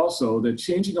assure you also that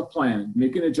changing a plan,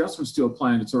 making adjustments to a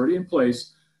plan that's already in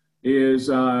place, is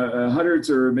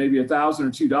hundreds or maybe $1,000 or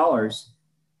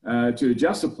 $2 to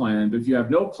adjust a plan. But if you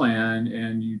have no plan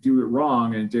and you do it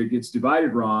wrong and it gets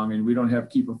divided wrong, and we don't have to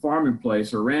keep a farm in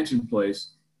place or a ranch in place,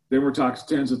 then we're talking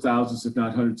tens of thousands, if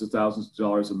not hundreds of thousands of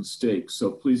dollars of mistakes.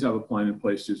 So please have a plan in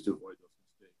place just to avoid those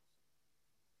mistakes.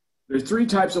 There's 3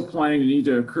 types of planning that need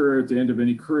to occur at the end of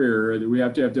any career. We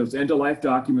have to have those end-of-life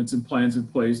documents and plans in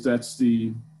place. That's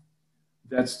the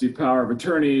power of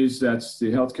attorneys, that's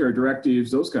the healthcare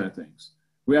directives, those kind of things.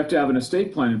 We have to have an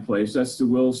estate plan in place. That's the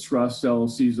wills, trusts,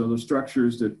 LLCs, those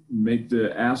structures that make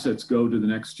the assets go to the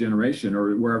next generation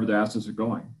or wherever the assets are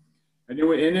going. And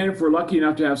then if we're lucky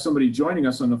enough to have somebody joining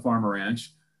us on the farm or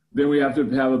ranch, then we have to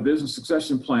have a business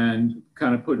succession plan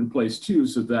kind of put in place too,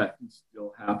 so that can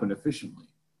still happen efficiently.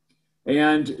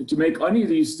 And to make any of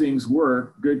these things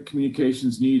work, good communication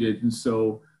is needed. And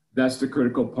so that's the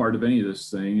critical part of any of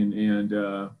this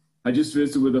thing. I just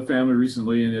visited with a family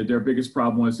recently, and their biggest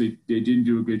problem was they didn't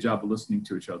do a good job of listening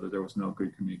to each other. There was no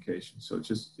good communication. So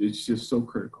it's just so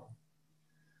critical.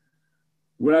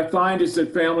 What I find is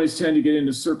that families tend to get in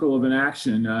the circle of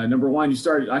inaction. Number one,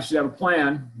 I should have a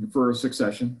plan for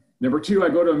succession. Number two, I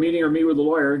go to a meeting or meet with a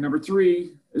lawyer. Number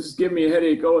three, this is giving me a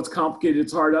headache. Oh, it's complicated.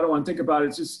 It's hard. I don't want to think about it.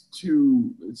 It's just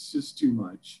too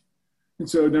much. And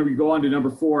so then we go on to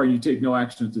number four, and you take no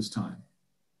action at this time.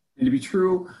 And to be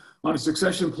true, on a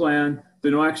succession plan, the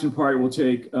no action part will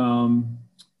take 3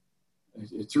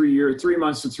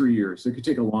 months to 3 years. It could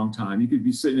take a long time. You could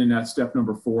be sitting in that step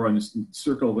number four on this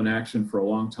circle of inaction for a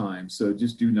long time. So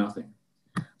just do nothing.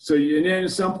 So and then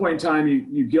at some point in time,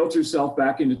 you guilt yourself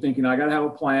back into thinking, I got to have a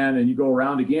plan, and you go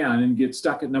around again and get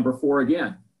stuck at number four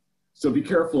again. So be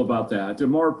careful about that. The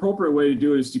more appropriate way to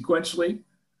do it is sequentially.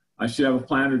 I should have a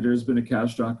plan, or there's been a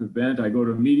catastrophic event. I go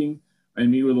to a meeting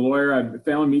and meet with a lawyer.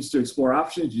 Family meets to explore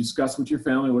options. You discuss with your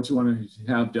family what you want to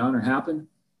have done or happen.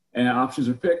 And options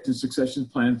are picked and succession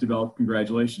plans developed.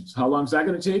 Congratulations. How long is that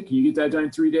going to take? Can you get that done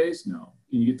in 3 days? No.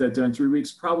 Can you get that done in 3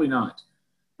 weeks? Probably not.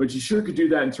 But you sure could do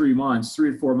that in 3 months,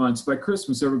 3 to 4 months. By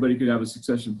Christmas, everybody could have a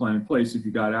succession plan in place if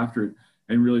you got after it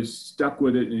and really stuck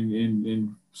with it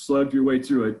and slugged your way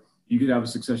through it. You could have a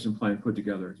succession plan put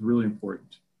together. It's really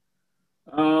important.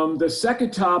 The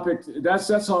second topic, that's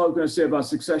all I'm going to say about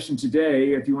succession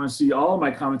today. If you want to see all of my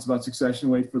comments about succession,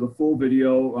 wait for the full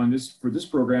video for this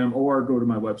program, or go to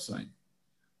my website.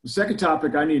 The second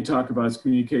topic I need to talk about is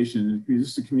communication. This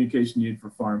is the communication needed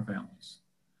for farm families.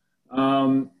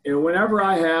 And whenever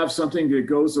I have something that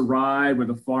goes awry with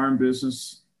a farm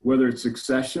business, whether it's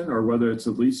succession or whether it's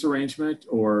a lease arrangement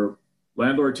or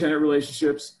landlord-tenant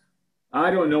relationships, I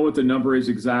don't know what the number is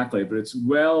exactly, but it's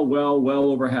well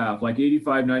over half, like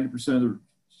 85, 90% of the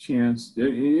chance,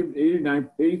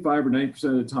 85 or 90%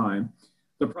 of the time.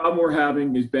 The problem we're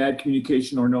having is bad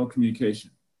communication or no communication.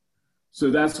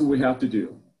 So that's what we have to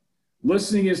do.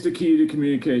 Listening is the key to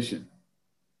communication.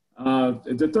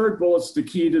 The third bullet's the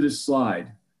key to this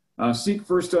slide. Seek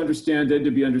first to understand, then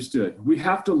to be understood. We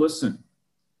have to listen.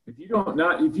 If you don't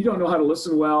know how to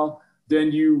listen well,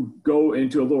 then you go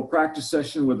into a little practice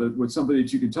session with somebody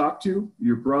that you can talk to,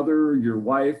 your brother, your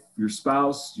wife, your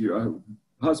spouse, your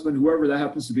husband, whoever that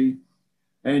happens to be,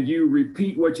 and you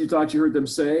repeat what you thought you heard them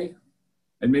say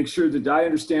and make sure that I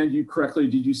understand you correctly.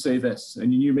 Did you say this?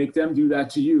 And you make them do that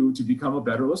to you to become a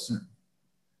better listener.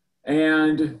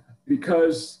 And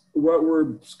because what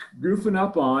we're goofing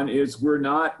up on is we're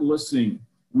not listening.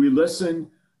 We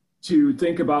listen to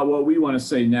think about what we want to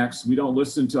say next. We don't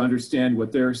listen to understand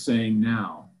what they're saying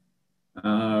now.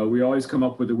 We're always trying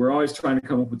to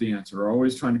come up with the answer. We're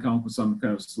always trying to come up with some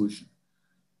kind of solution.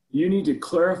 You need to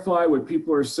clarify what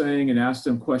people are saying and ask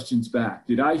them questions back.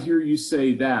 Did I hear you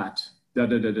say that?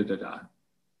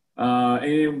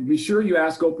 And be sure you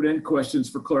ask open-ended questions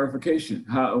for clarification.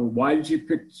 Why did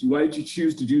you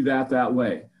choose to do that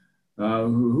way?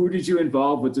 Who did you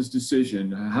involve with this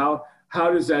decision? How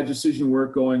does that decision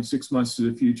work going 6 months to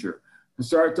the future? And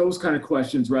start those kind of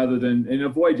questions and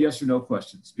avoid yes or no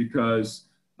questions, because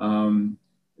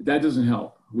that doesn't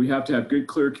help. We have to have good,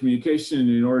 clear communication. And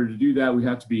in order to do that, we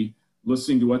have to be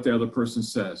listening to what the other person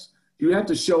says. You have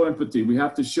to show empathy. We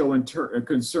have to show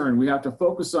concern. We have to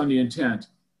focus on the intent.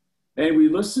 And we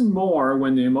listen more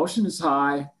when the emotion is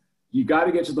high. You got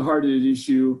to get to the heart of the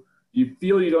issue. You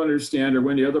feel you don't understand, or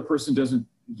when you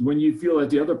feel that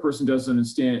the other person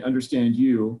doesn't understand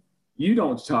you, you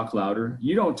don't talk louder,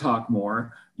 you don't talk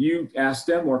more, you ask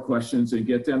them more questions and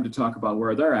get them to talk about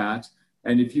where they're at.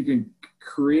 And if you can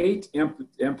create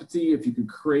empathy, if you can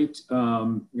create,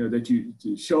 that you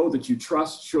show that you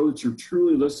trust, show that you're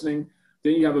truly listening,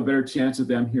 then you have a better chance of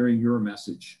them hearing your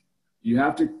message. You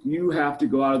have to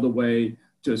go out of the way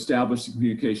to establish the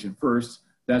communication first.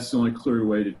 That's the only clear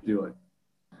way to do it.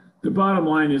 The bottom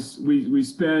line is we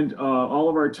spend all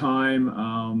of our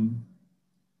time,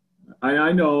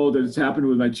 I know that it's happened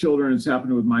with my children, it's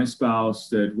happened with my spouse,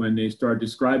 that when they start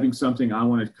describing something, I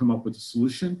want to come up with a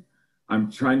solution. I'm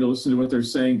trying to listen to what they're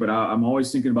saying, but I'm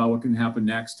always thinking about what can happen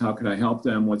next, how can I help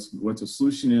them, what the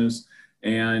solution is,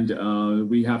 and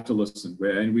we have to listen,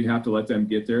 and we have to let them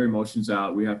get their emotions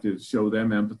out. We have to show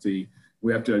them empathy.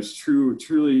 We have to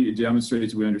truly demonstrate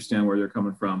that we understand where they're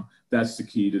coming from. That's the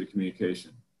key to the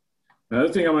communication. The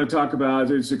other thing I want to talk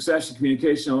about is succession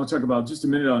communication. I want to talk about just a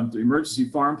minute on emergency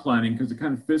farm planning, because it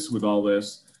kind of fits with all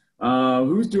this.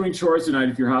 Who's doing chores tonight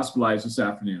if you're hospitalized this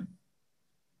afternoon?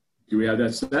 Do we have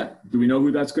that set? Do we know who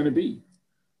that's going to be?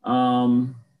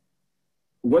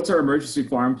 What's our emergency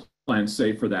farm plan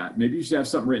say for that? Maybe you should have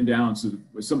something written down so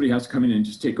if somebody has to come in and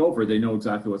just take over, they know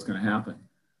exactly what's going to happen.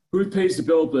 Who pays the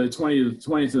bill the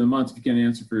 20th of the month if you can't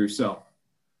answer for yourself?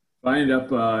 If I end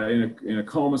up in a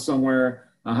coma somewhere,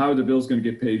 how are the bills going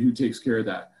to get paid? Who takes care of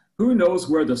that? Who knows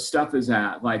where the stuff is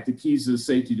at, like the keys to the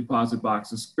safety deposit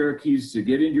box, the spare keys to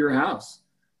get into your house,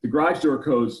 the garage door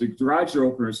codes, the garage door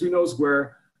openers? Who knows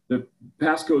where the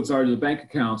passcodes are to the bank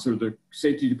accounts or the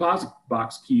safety deposit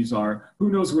box keys are? Who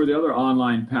knows where the other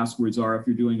online passwords are if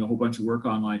you're doing a whole bunch of work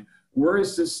online? Where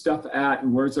is this stuff at,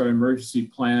 and where's our emergency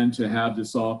plan to have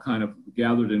this all kind of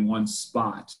gathered in one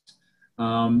spot?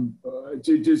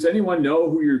 Does anyone know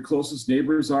who your closest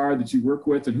neighbors are that you work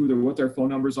with and what their phone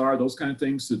numbers are, those kind of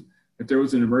things? That if there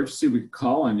was an emergency, we could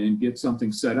call and get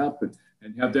something set up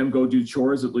and have them go do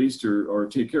chores at least or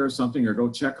take care of something or go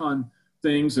check on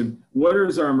things. And what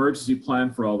is our emergency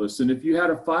plan for all this? And if you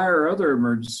had a fire or other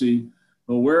emergency,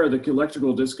 well, where are the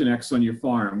electrical disconnects on your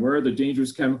farm? Where are the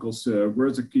dangerous chemicals?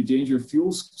 Where's the dangerous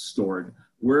fuels stored?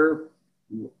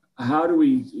 How do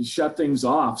we shut things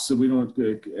off so we don't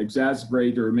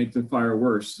exacerbate or make the fire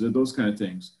worse? Those kind of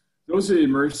things. Those are the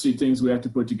emergency things we have to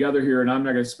put together here. And I'm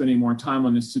not going to spend any more time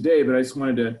on this today, but I just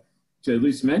wanted to at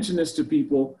least mention this to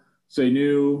people so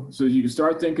you can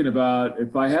start thinking about,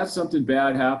 if I had something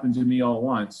bad happen to me all at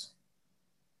once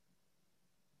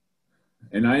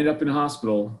and I end up in a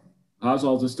hospital, how's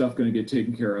all this stuff going to get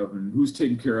taken care of, and who's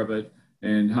taking care of it?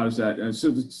 And how does that,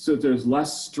 so there's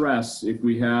less stress if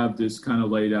we have this kind of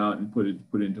laid out and put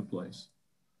into place.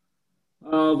 The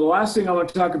last thing I want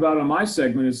to talk about on my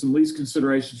segment is some lease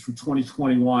considerations for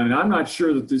 2021. And I'm not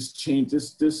sure that this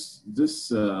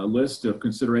list of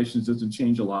considerations doesn't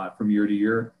change a lot from year to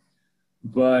year,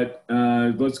 but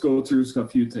let's go through a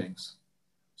few things.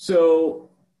 So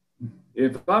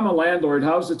if I'm a landlord,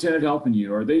 how's the tenant helping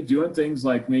you? Are they doing things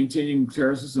like maintaining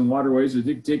terraces and waterways? Are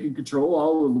they taking control of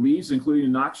all of the weeds,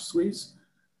 including noxious weeds?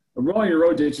 Rolling your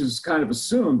road ditch is kind of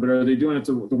assumed, but are they doing it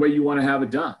the way you want to have it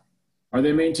done? Are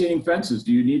they maintaining fences?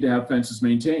 Do you need to have fences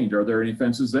maintained? Are there any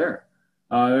fences there?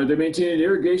 Are they maintaining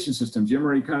irrigation systems? Jim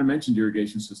already kind of mentioned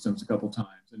irrigation systems a couple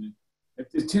times. And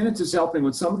if the tenant is helping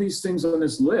with some of these things on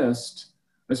this list,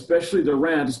 especially the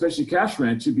rent, especially cash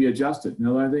rent, should be adjusted.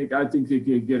 Now, I think they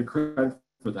get a credit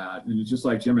for that. And it's just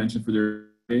like Jim mentioned for their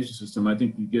irrigation system, I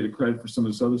think you get a credit for some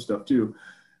of this other stuff too.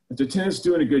 If the tenant's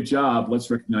doing a good job, let's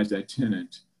recognize that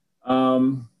tenant.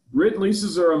 Written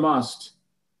leases are a must.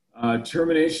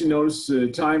 Termination notice,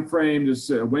 time frame,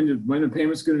 when the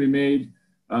payment's going to be made,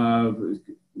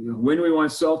 when do we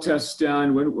want soil tests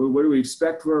done, what do we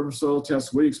expect for our soil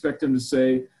tests, what do you expect them to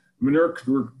say? Manure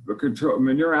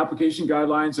application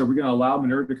guidelines, are we going to allow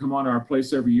manure to come on our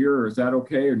place every year, or is that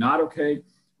okay or not okay?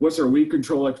 What's our weed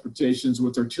control expectations?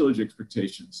 What's our tillage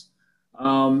expectations?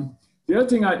 The other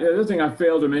thing I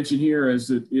failed to mention here is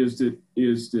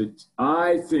that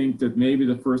I think that maybe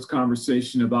the first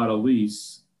conversation about a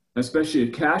lease, especially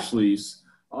a cash lease,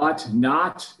 ought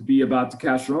not be about the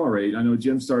cash rental rate. I know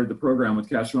Jim started the program with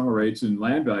cash rental rates and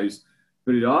land values,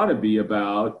 but it ought to be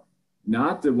about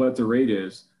not what the rate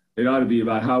is. It ought to be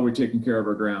about how we're taking care of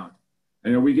our ground.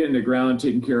 And are we getting the ground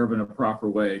taken care of in a proper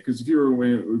way? Because if you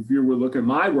were looking at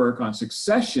my work on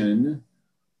succession,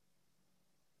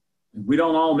 we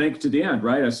don't all make it to the end,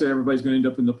 right? I said everybody's going to end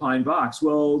up in the pine box.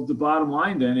 Well, the bottom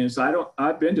line then is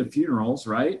I've been to funerals,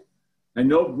 right? And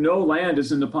no land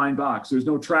is in the pine box. There's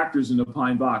no tractors in the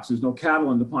pine box. There's no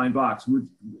cattle in the pine box.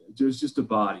 There's just a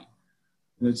body.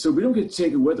 And so we don't get to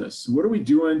take it with us. What are we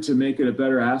doing to make it a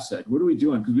better asset? What are we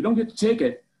doing? Because we don't get to take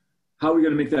it. How are we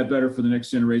going to make that better for the next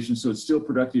generation so it's still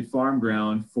productive farm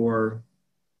ground for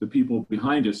the people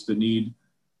behind us that need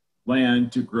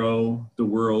land to grow the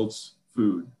world's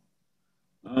food?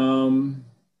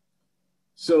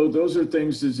 So those are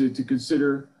things to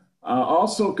consider.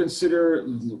 Also consider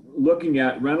looking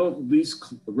at rental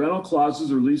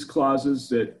clauses or lease clauses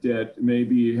that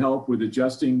maybe help with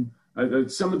adjusting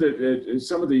some of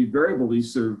the variable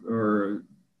lease or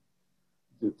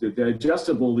the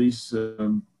adjustable lease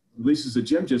leases that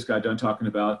Jim just got done talking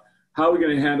about. How do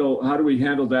we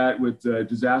handle that with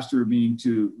disaster leading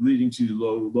to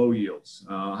low yields?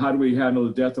 How do we handle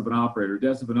the death of an operator,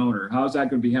 death of an owner? How is that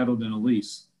going to be handled in a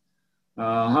lease?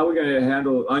 How are we going to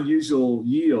handle unusual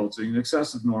yields and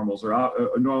excessive normals or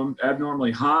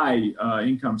abnormally high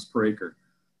incomes per acre?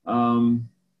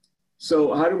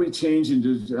 So how do we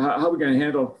how are we going to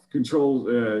handle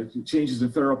control changes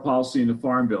in federal policy in the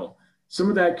Farm Bill? Some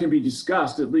of that can be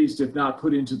discussed, at least, if not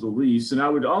put into the lease. And I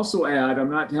would also add, I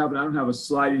don't have a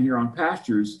slide in here on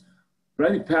pastures, but I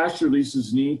think pasture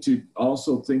leases need to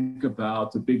also think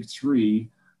about the big three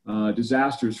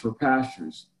disasters for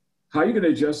pastures. How are you going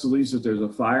to adjust the lease if there's a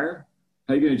fire?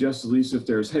 How are you going to adjust the lease if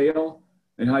there's hail?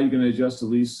 And how are you going to adjust the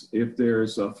lease if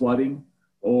there's flooding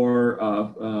or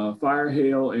fire,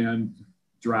 hail, and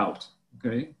drought?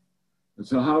 Okay. And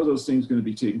so how are those things going to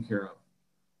be taken care of?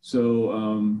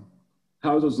 So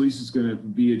how are those leases going to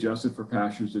be adjusted for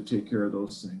pastures to take care of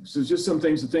those things? So it's just some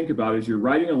things to think about as you're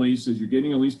writing a lease, as you're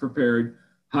getting a lease prepared.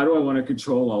 How do I want to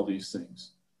control all these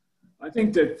things? I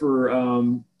think that for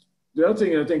the other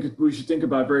thing I think we should think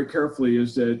about very carefully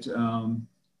is that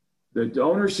that the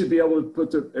owner should be able to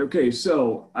put okay,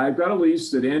 so I've got a lease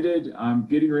that ended. I'm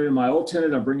getting rid of my old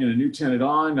tenant. I'm bringing a new tenant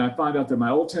on. And I find out that my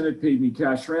old tenant paid me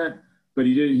cash rent, but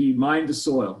he mined the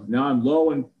soil. Now I'm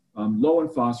low in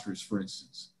phosphorus, for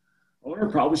instance. Owner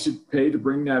probably should pay to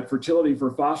bring that fertility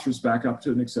for phosphorus back up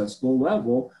to an acceptable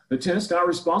level. The tenant's not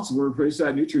responsible to replace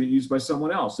that nutrient used by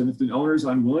someone else. And if the owner's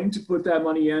unwilling to put that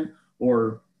money in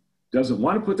or doesn't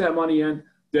want to put that money in,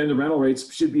 then the rental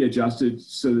rates should be adjusted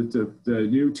so that the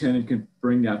new tenant can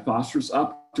bring that phosphorus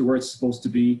up to where it's supposed to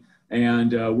be.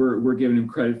 And we're giving him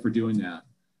credit for doing that.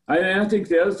 I think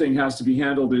the other thing has to be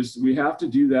handled is we have to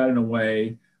do that in a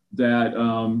way that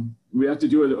we have to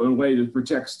do it in a way that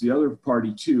protects the other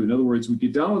party too. In other words, we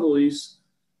get done with the lease,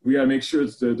 we got to make sure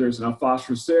that there's enough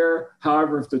phosphorus there.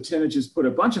 However, if the tenant just put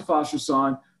a bunch of phosphorus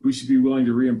on, we should be willing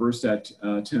to reimburse that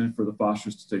tenant for the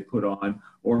phosphorus that they put on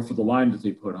or for the lime that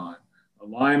they put on. A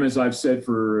lime, as I've said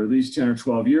for at least 10 or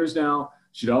 12 years now,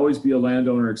 should always be a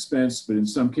landowner expense, but in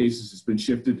some cases it's been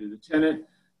shifted to the tenant.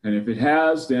 And if it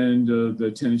has, then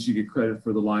the tenant should get credit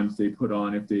for the lime that they put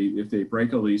on if they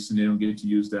break a lease and they don't get to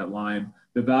use that lime,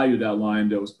 the value of that lime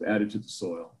that was added to the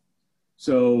soil.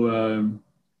 So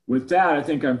with that, I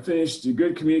think I'm finished.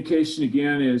 Good communication,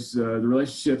 again, is the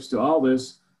relationships to all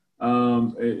this.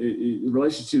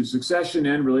 Relation to succession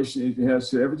and relation, it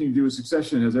has everything to do with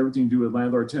succession. It has everything to do with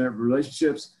landlord-tenant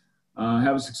relationships.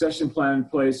 Have a succession plan in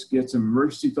place, get some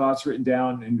emergency thoughts written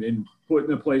down and put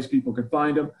in a place people can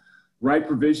find them. Write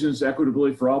provisions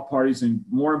equitably for all parties, and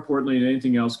more importantly than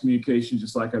anything else, communication,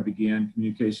 just like I began,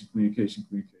 communication.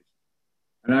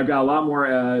 And I've got a lot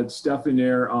more stuff in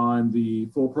there on the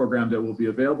full program that will be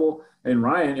available. And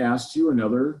Ryan asked you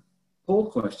another poll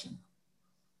question.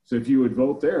 So if you would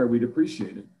vote there, we'd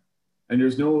appreciate it. And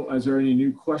is there any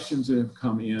new questions that have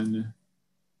come in?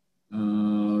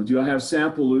 Do I have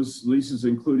sample leases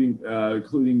including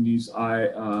these?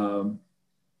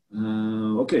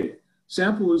 Okay,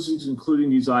 sample leases including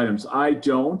these items. I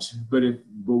don't, but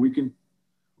we can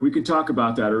talk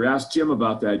about that or ask Jim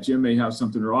about that. Jim may have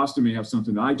something or Austin may have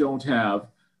something I don't have.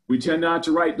 We tend not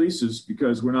to write leases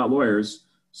because we're not lawyers,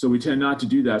 so we tend not to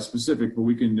do that specific, but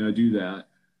we can do that.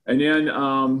 And then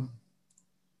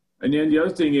the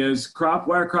other thing is why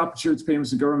are crop insurance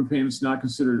payments and government payments not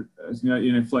considered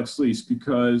in a flex lease?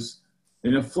 Because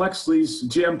in a flex lease,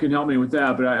 Jim can help me with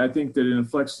that, but I think that in a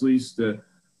flex lease, the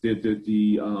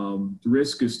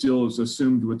risk is still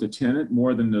assumed with the tenant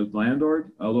more than the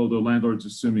landlord, although the landlord's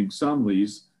assuming some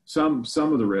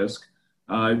of the risk.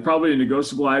 Probably a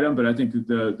negotiable item, but I think that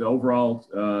the overall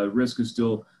risk is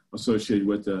still associated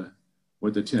with the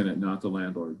tenant, not the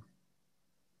landlord.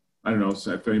 I don't know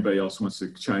if anybody else wants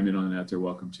to chime in on that, they're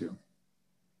welcome to.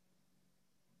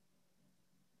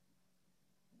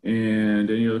 And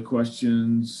any other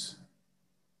questions?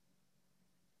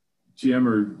 Jim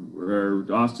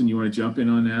or Austin, you want to jump in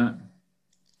on that?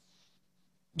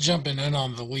 Jumping in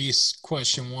on the lease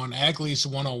question one, Ag Lease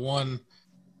 101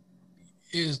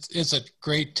 is a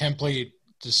great template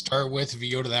to start with. If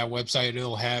you go to that website,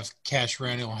 it'll have cash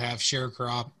rent, it'll have share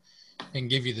crop,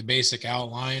 and give you the basic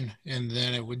outline. And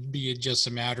then it would be just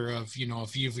a matter of,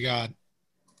 if you've got,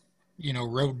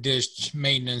 road ditch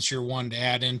maintenance you're wanting to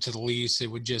add into the lease, it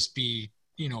would just be,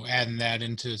 adding that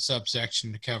into a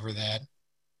subsection to cover that.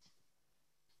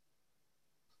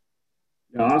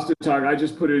 Yeah, Austin talk. I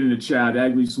just put it in the chat.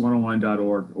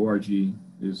 aglease101.org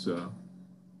is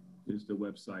the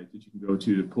website that you can go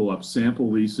to pull up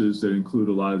sample leases that include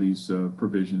a lot of these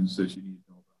provisions that you need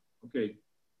to know about. Okay,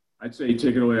 I'd say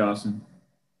take it away, Austin.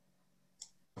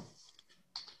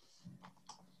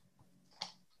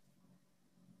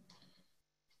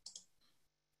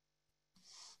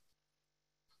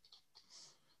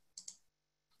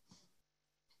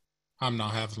 I'm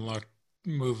not having luck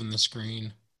moving the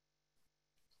screen.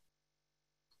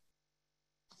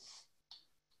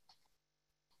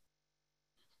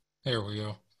 There we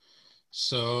go.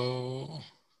 So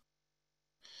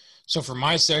for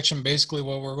my section, basically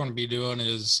what we're going to be doing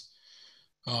is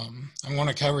I'm going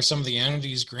to cover some of the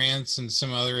entities, grants, and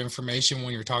some other information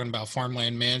when you're talking about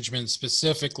farmland management.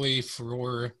 Specifically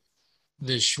for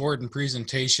this shortened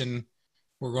presentation,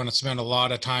 we're going to spend a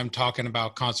lot of time talking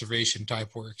about conservation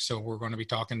type work. So we're going to be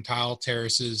talking tile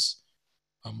terraces,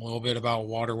 a little bit about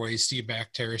waterways,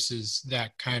 seaback terraces,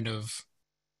 that kind of,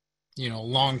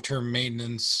 long-term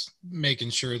maintenance, making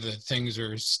sure that things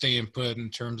are staying put in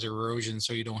terms of erosion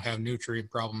so you don't have nutrient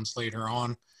problems later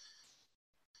on.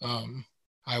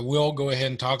 I will go ahead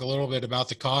and talk a little bit about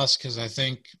the cost, because I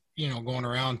think, going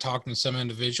around talking to some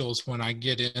individuals, when I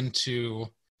get into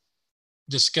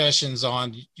discussions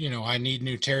on, I need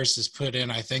new terraces put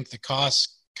in, I think the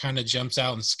cost kind of jumps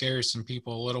out and scares some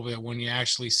people a little bit when you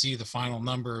actually see the final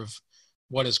number of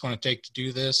what it's going to take to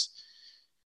do this.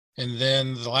 And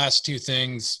then the last two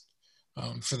things,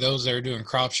 for those that are doing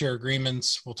crop share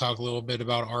agreements, we'll talk a little bit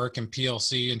about ARC and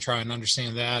PLC and try and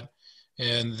understand that.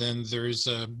 And then there's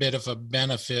a bit of a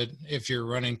benefit if you're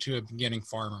running to a beginning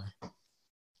farmer.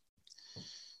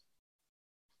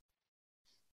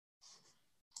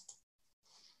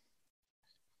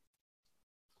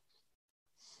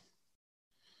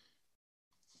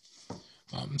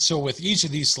 So with each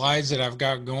of these slides that I've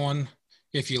got going,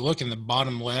 if you look in the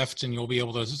bottom left, and you'll be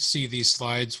able to see these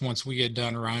slides once we get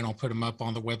done, Ryan will put them up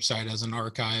on the website as an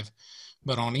archive.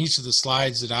 But on each of the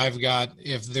slides that I've got,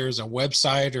 if there's a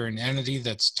website or an entity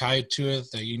that's tied to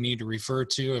it that you need to refer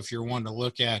to, if you're wanting to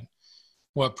look at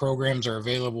what programs are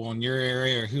available in your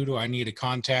area, or who do I need to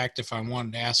contact if I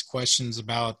wanted to ask questions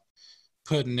about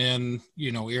putting in,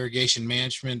 irrigation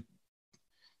management,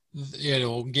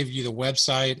 it'll give you the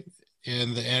website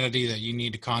and the entity that you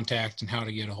need to contact and how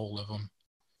to get a hold of them.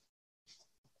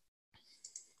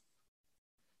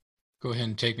 Go ahead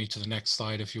and take me to the next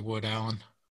slide, if you would, Alan.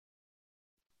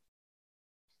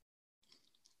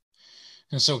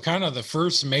 And so kind of the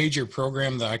first major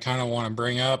program that I kind of want to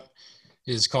bring up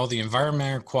is called the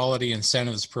Environmental Quality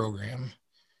Incentives Program.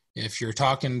 If you're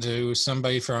talking to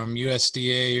somebody from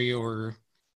USDA or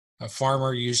a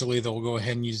farmer, usually they'll go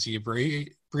ahead and use the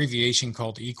abbreviation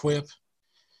called EQIP.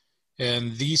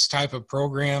 And these type of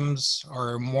programs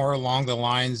are more along the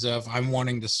lines of, I'm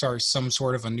wanting to start some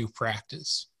sort of a new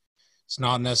practice. It's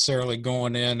not necessarily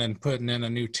going in and putting in a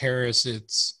new terrace.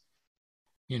 It's,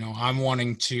 I'm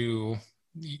wanting to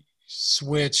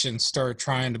switch and start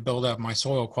trying to build up my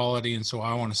soil quality. And so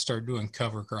I want to start doing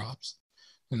cover crops.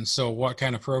 And so what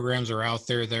kind of programs are out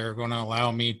there that are going to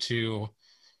allow me to,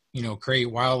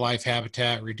 create wildlife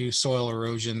habitat, reduce soil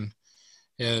erosion,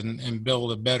 and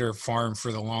build a better farm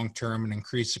for the long term and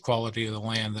increase the quality of the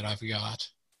land that I've got.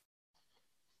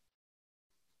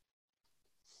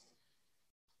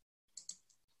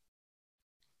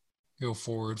 Go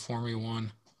forward for me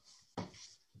one.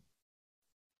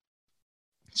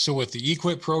 So with the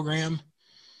EQIP program,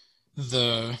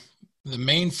 the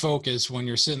main focus when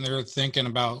you're sitting there thinking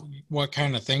about what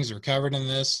kind of things are covered in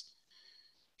this,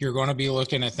 you're going to be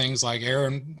looking at things like air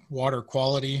and water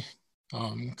quality,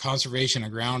 conservation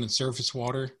of ground and surface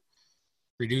water,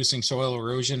 reducing soil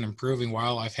erosion, improving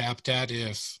wildlife habitat.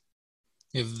 If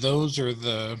those are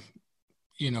the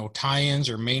tie-ins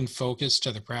or main focus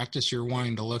to the practice you're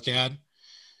wanting to look at,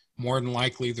 more than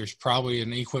likely there's probably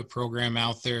an EQIP program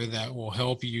out there that will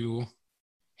help you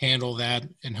handle that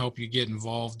and help you get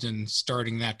involved in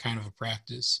starting that kind of a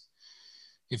practice.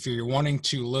 If you're wanting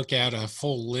to look at a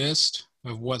full list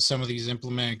of what some of these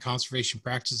implemented conservation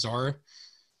practices are,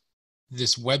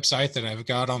 this website that I've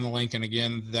got on the link, and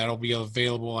again, that'll be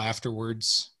available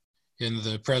afterwards in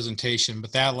the presentation,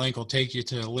 but that link will take you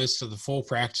to a list of the full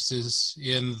practices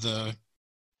in the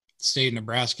state of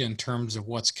Nebraska in terms of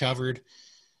what's covered.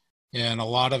 And a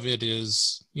lot of it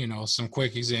is, some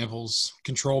quick examples: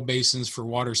 control basins for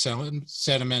water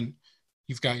sediment.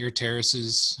 You've got your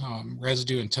terraces,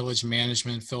 residue and tillage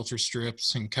management, filter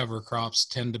strips, and cover crops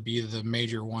tend to be the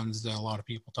major ones that a lot of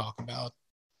people talk about.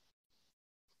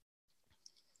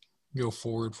 Go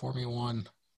forward for me one.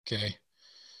 Okay.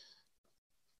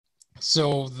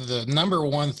 So the number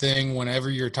one thing whenever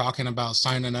you're talking about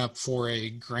signing up for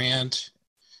a grant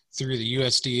through the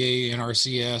USDA and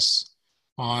NRCS,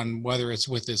 on whether it's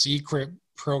with this EQIP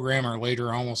program or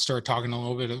later on we'll start talking a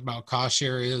little bit about cost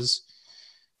share, is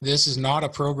this is not a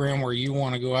program where you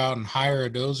want to go out and hire a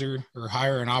dozer or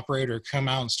hire an operator, come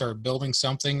out and start building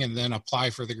something and then apply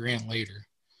for the grant later.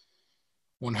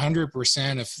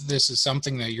 100%, if this is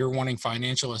something that you're wanting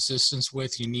financial assistance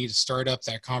with, you need to start up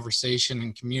that conversation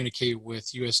and communicate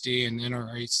with USDA and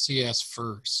NRCS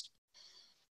first.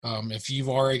 If you've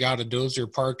already got a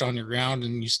dozer parked on your ground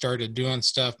and you started doing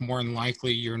stuff, more than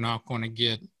likely you're not going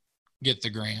to get the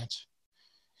grant.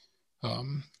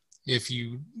 If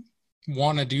you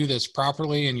want to do this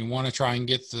properly and you want to try and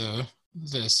get the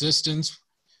assistance,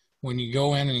 when you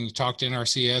go in and you talk to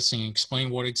NRCS and you explain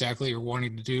what exactly you're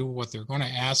wanting to do, what they're going to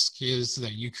ask is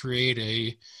that you create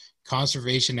a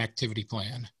conservation activity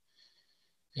plan.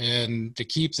 And to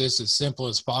keep this as simple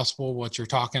as possible, what you're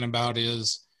talking about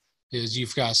is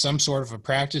you've got some sort of a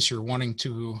practice you're wanting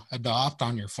to adopt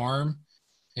on your farm,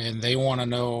 and they want to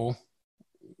know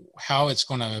how it's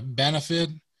going to benefit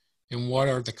and what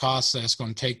are the costs that it's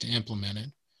going to take to implement it.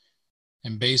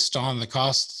 And based on the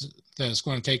costs that it's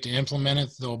going to take to implement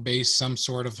it, they'll base some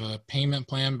sort of a payment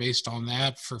plan based on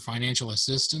that for financial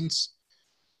assistance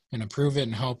and approve it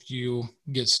and help you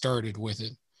get started with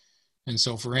it. And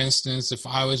so, for instance, if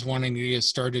I was wanting to get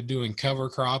started doing cover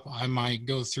crop, I might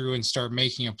go through and start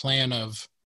making a plan of,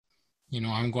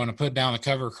 I'm going to put down the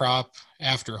cover crop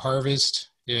after harvest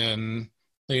in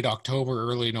late October,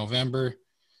 early November.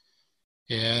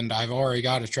 And I've already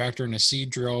got a tractor and a seed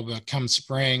drill, but come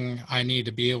spring, I need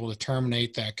to be able to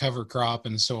terminate that cover crop.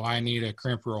 And so I need a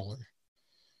crimp roller.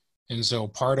 And so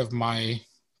part of my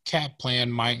cap plan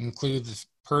might include the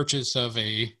purchase of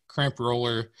a crimp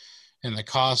roller and the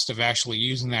cost of actually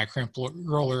using that crimp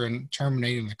roller and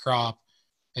terminating the crop.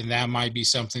 And that might be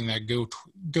something that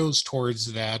goes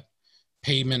towards that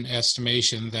payment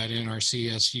estimation that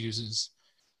NRCS uses.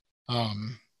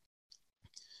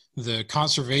 The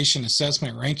conservation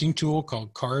assessment ranking tool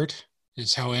called CART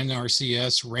is how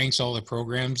NRCS ranks all the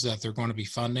programs that they're going to be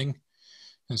funding.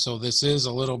 And so this is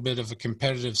a little bit of a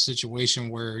competitive situation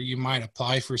where you might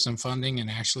apply for some funding and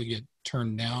actually get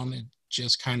turned down. It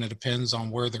just kind of depends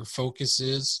on where their focus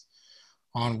is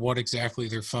on what exactly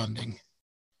they're funding.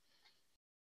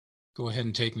 Go ahead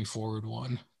and take me forward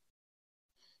one.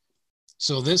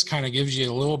 So this kind of gives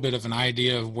you a little bit of an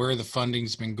idea of where the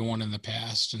funding's been going in the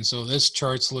past. And so this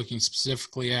chart's looking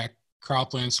specifically at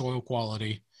cropland soil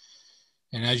quality.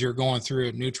 And as you're going through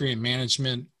it, nutrient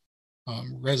management,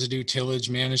 residue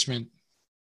tillage management,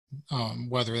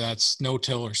 whether that's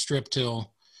no-till or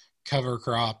strip-till, cover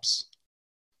crops,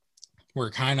 were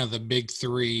kind of the big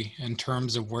three in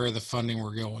terms of where the funding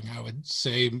were going. I would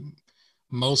say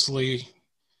mostly,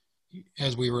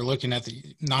 as we were looking at the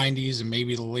 90s and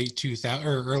maybe the late 2000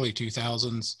 or early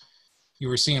 2000s, you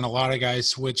were seeing a lot of guys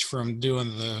switch from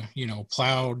doing the,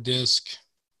 plow, disc,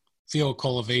 field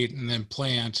cultivate, and then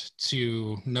plant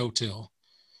to no-till.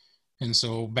 And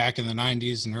so back in the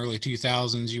 90s and early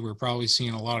 2000s, you were probably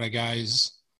seeing a lot of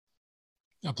guys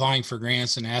applying for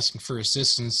grants and asking for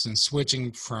assistance and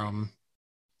switching from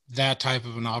that type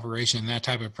of an operation, that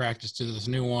type of practice to this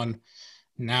new one.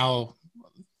 Now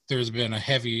there's been a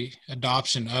heavy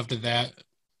adoption up to that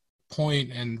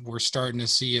point, and we're starting to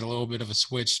see a little bit of a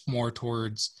switch more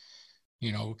towards,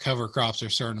 cover crops are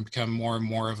starting to become more and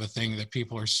more of a thing that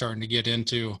people are starting to get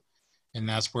into, and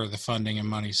that's where the funding and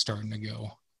money is starting to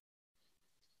go.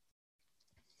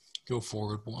 Go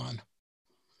forward one.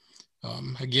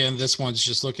 Again, this one's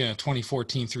just looking at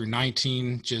 2014 through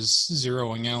 19, just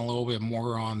zeroing in a little bit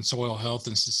more on soil health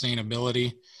and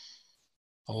sustainability.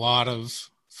 A lot of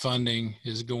funding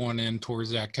is going in towards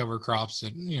that cover crops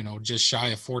that, just shy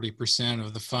of 40%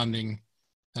 of the funding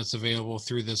that's available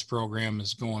through this program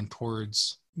is going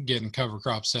towards getting cover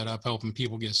crops set up, helping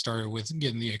people get started with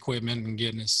getting the equipment and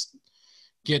getting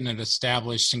it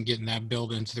established and getting that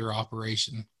built into their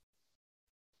operation.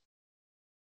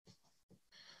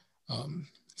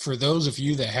 For those of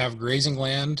you that have grazing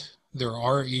land, there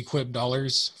are equip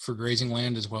dollars for grazing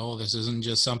land as well. This isn't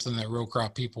just something that row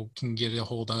crop people can get a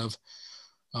hold of.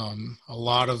 A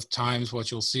lot of times what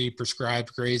you'll see,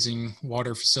 prescribed grazing,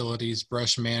 water facilities,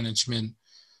 brush management,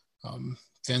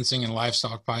 fencing and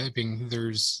livestock piping,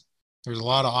 there's a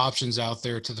lot of options out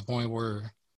there to the point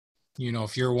where,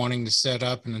 if you're wanting to set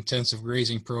up an intensive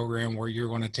grazing program where you're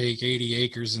going to take 80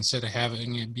 acres instead of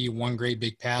having it be one great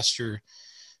big pasture,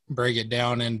 break it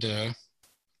down into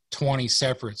 20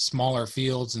 separate smaller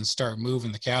fields and start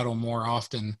moving the cattle more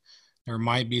often, there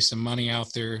might be some money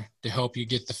out there to help you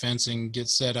get the fencing, get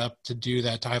set up to do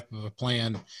that type of a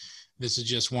plan. This is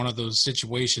just one of those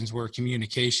situations where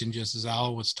communication, just as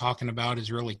Al was talking about,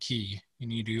 is really key. You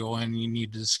need to go in and you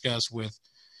need to discuss with,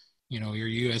 your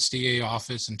USDA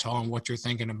office and tell them what you're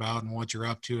thinking about and what you're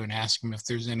up to, and ask them if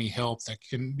there's any help that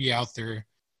can be out there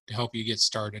to help you get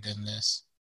started in this.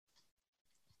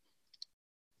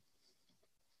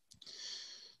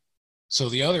 So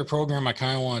the other program I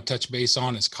kind of want to touch base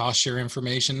on is cost share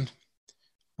information.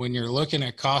 When you're looking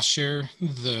at cost share,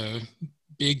 the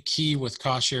big key with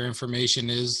cost share information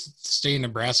is the state of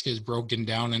Nebraska is broken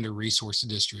down into resource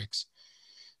districts.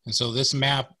 And so this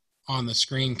map on the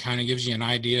screen kind of gives you an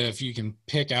idea if you can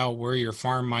pick out where your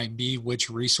farm might be, which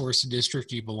resource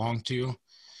district you belong to.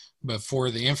 But for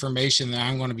the information that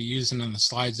I'm going to be using in the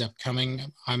slides upcoming,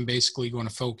 I'm basically going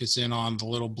to focus in on the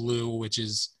little blue, which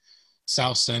is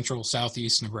south central,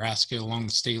 southeast Nebraska along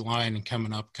the state line and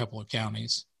coming up a couple of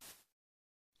counties.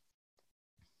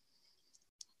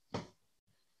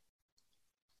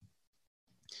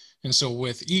 And so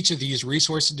with each of these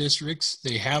resource districts,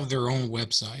 they have their own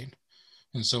website.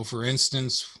 And so for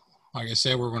instance, like I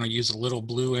said, we're going to use a Little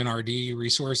Blue NRD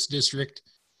resource district.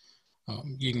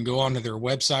 You can go onto their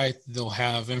website. They'll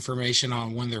have information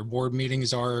on when their board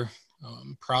meetings are,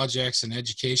 projects and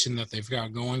education that they've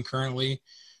got going currently.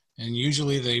 And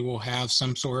usually they will have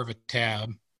some sort of a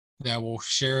tab that will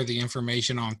share the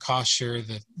information on cost share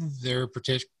that their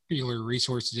particular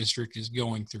resource district is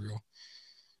going through.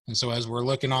 And so as we're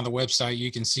looking on the website,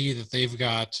 you can see that they've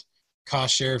got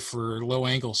cost share for low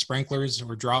angle sprinklers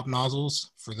or drop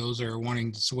nozzles for those that are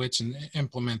wanting to switch and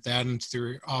implement that into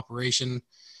their operation,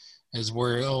 as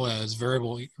well as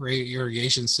variable rate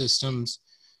irrigation systems.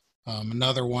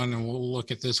 Another one, and we'll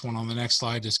look at this one on the next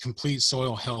slide, is complete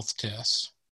soil health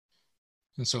tests.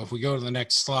 And so if we go to the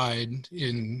next slide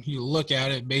and you look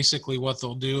at it, basically what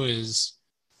they'll do is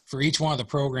for each one of the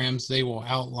programs, they will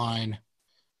outline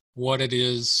what it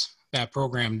is that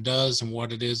program does and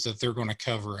what it is that they're going to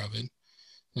cover of it.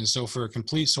 And so for a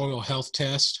complete soil health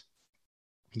test,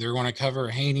 they're going to cover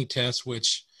a Haney test,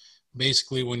 which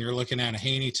basically when you're looking at a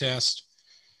Haney test,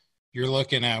 you're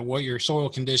looking at what your soil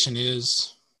condition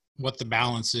is, what the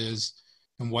balance is,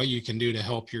 and what you can do to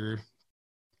help your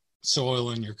soil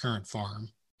in your current farm.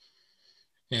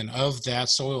 And of that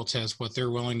soil test, what they're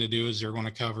willing to do is they're going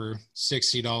to cover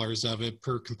 $60 of it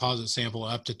per composite sample,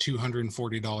 up to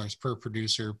 $240 per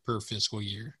producer per fiscal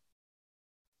year.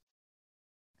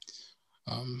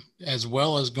 As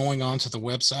well as going onto the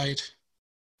website,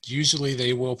 usually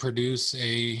they will produce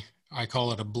I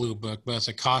call it a blue book, but it's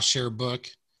a cost share book.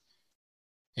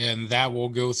 And that will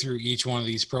go through each one of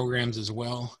these programs as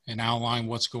well and outline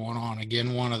what's going on.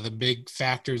 Again, one of the big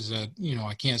factors that,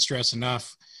 I can't stress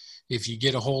enough, if you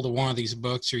get a hold of one of these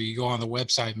books or you go on the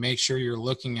website, make sure you're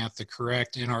looking at the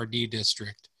correct NRD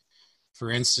district.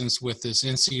 For instance, with this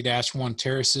NC-1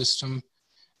 terrace system,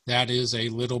 that is a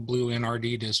Little Blue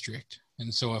NRD district.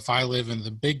 And so if I live in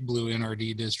the Big Blue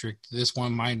NRD district, this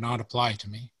one might not apply to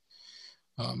me.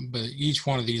 But each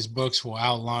one of these books will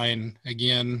outline,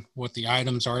 again, what the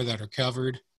items are that are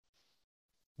covered,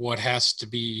 what has to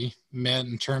be met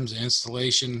in terms of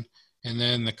installation, and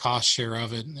then the cost share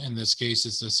of it. In this case,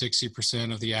 it's the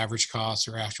 60% of the average cost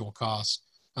or actual cost,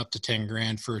 up to 10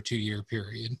 grand for a 2-year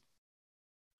period.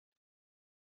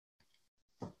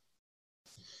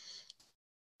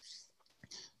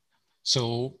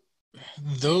 So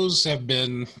those have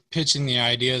been pitching the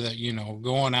idea that,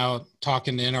 going out,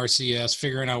 talking to NRCS,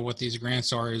 figuring out what these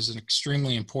grants are is an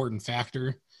extremely important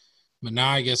factor. But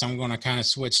now I guess I'm going to kind of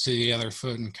switch to the other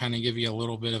foot and kind of give you a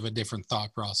little bit of a different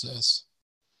thought process.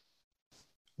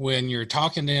 When you're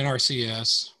talking to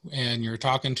NRCS and you're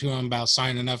talking to them about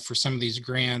signing up for some of these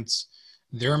grants,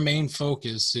 their main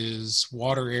focus is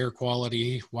water, air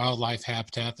quality, wildlife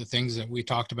habitat, the things that we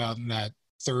talked about in that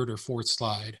third or fourth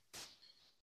slide.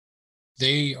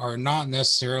 They are not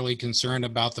necessarily concerned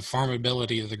about the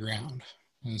farmability of the ground.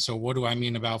 And so what do I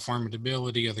mean about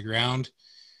farmability of the ground?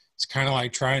 It's kind of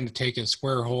like trying to take a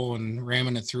square hole and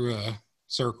ramming it through a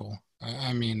circle.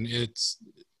 I mean, it's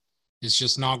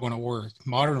just not going to work.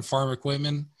 Modern farm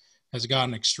equipment has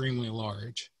gotten extremely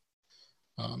large.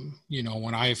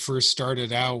 When I first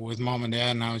started out with mom and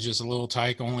dad and I was just a little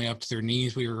tyke, only up to their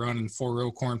knees, we were running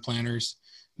 4-row corn planters.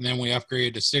 And then we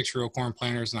upgraded to 6-row corn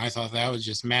planters, and I thought that was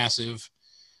just massive.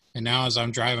 And now as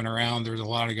I'm driving around, there's a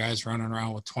lot of guys running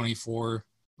around with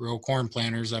 24-row corn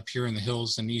planters up here in the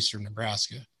hills in eastern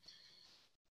Nebraska.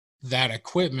 That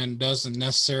equipment doesn't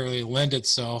necessarily lend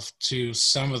itself to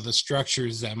some of the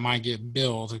structures that might get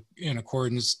built in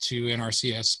accordance to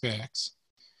NRCS specs.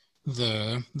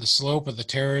 The slope of the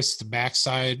terrace, the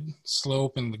backside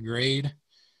slope, and the grade,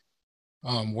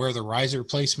 where the riser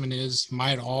placement is,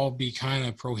 might all be kind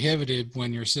of prohibited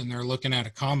when you're sitting there looking at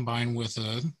a combine with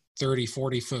a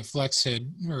 30-40 foot flex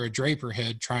head or a draper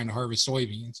head trying to harvest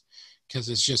soybeans, because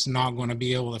it's just not going to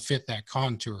be able to fit that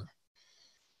contour.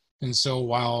 And so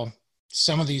while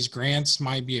some of these grants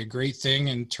might be a great thing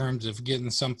in terms of getting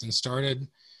something started,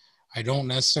 I don't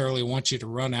necessarily want you to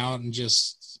run out and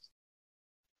just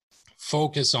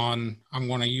focus on, I'm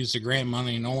going to use the grant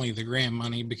money and only the grant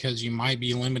money, because you might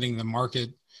be limiting the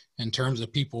market in terms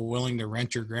of people willing to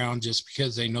rent your ground just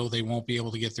because they know they won't be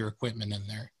able to get their equipment in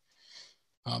there.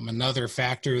 Another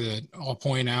factor that I'll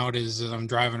point out is that I'm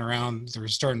driving around, they're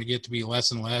starting to get to be less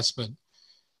and less, but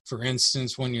for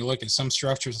instance, when you look at some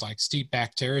structures like steep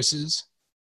back terraces,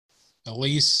 the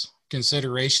least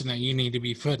consideration that you need to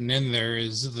be putting in there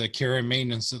is the care and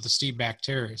maintenance of the steep back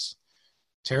terrace.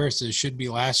 Terraces should be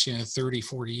lasting 30,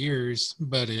 40 years,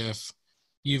 but if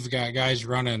you've got guys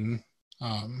running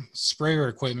sprayer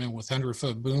equipment with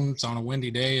 100-foot booms on a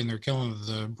windy day and they're killing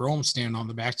the brome stand on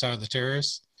the backside of the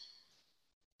terrace,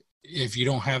 if you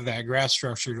don't have that grass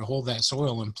structure to hold that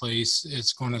soil in place,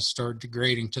 it's going to start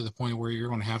degrading to the point where you're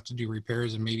going to have to do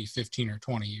repairs in maybe 15 or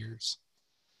 20 years.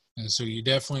 And so you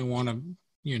definitely want to,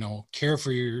 you know, care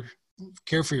for your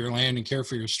land and care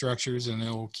for your structures, and it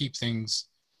will keep things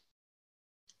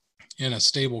in a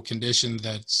stable condition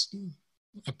that's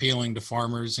appealing to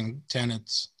farmers and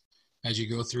tenants as you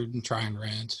go through and try and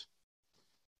rent.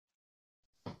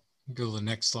 Go to the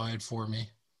next slide for me.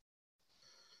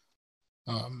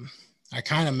 I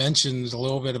kind of mentioned a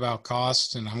little bit about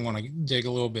cost, and I'm going to dig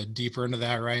a little bit deeper into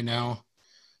that right now,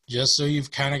 just so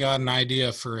you've kind of got an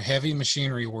idea. For heavy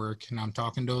machinery work, and I'm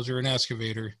talking dozer and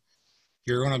excavator,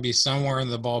 you're going to be somewhere in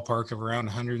the ballpark of around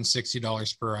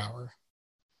 $160 per hour.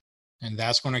 And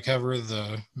that's going to cover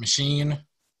the machine,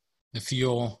 the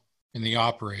fuel, and the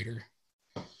operator.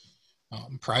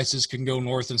 Prices can go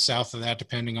north and south of that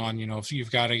depending on, you know, if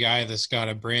you've got a guy that's got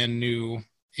a brand new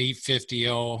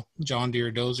 850L John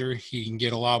Deere dozer, he can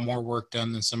get a lot more work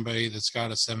done than somebody that's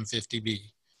got a 750B.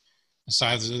 The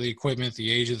size of the equipment, the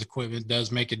age of the equipment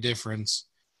does make a difference.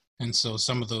 And so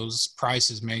some of those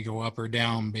prices may go up or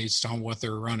down based on what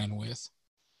they're running with.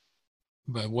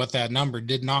 But what that number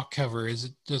did not cover is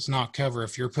it does not cover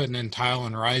if you're putting in tile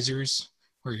and risers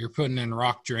or you're putting in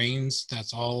rock drains.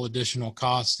 That's all additional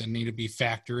costs that need to be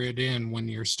factored in when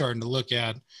you're starting to look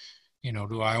at, you know,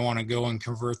 do I want to go and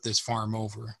convert this farm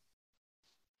over?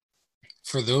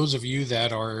 For those of you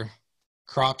that are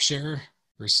crop share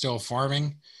or still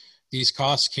farming, these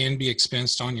costs can be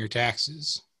expensed on your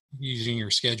taxes using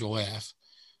your Schedule F,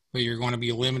 but you're going to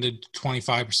be limited to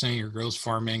 25% of your gross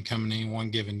farm income in any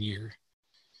one given year.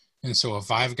 And so if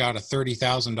I've got a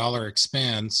 $30,000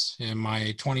 expense and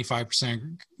my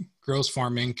 25% gross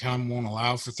farm income won't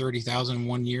allow for $30,000 in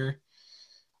 1 year,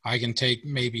 I can take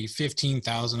maybe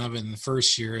 15,000 of it in the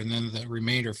first year, and then the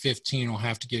remainder 15 will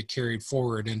have to get carried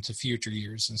forward into future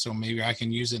years. And so maybe I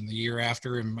can use it in the year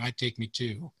after. It might take me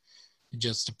 2. It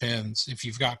just depends. If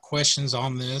you've got questions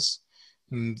on this,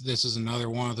 and this is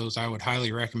another one of those I would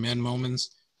highly recommend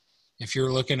moments. If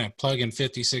you're looking at plugging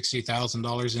 $50,000,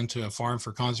 $60,000 into a farm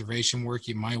for conservation work,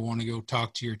 you might want to go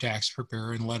talk to your tax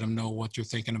preparer and let them know what you're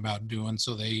thinking about doing,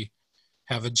 so they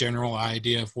have a general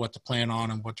idea of what to plan on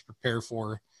and what to prepare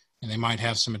for. And they might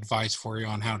have some advice for you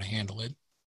on how to handle it.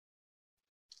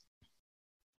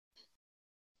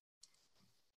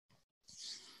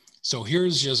 So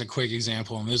here's just a quick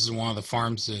example, and this is one of the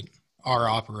farms that our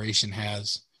operation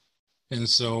has. And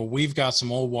so we've got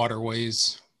some old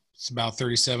waterways. It's about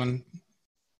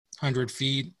 3,700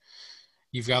 feet.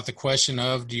 You've got the question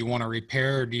of, do you want to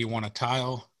repair or do you want to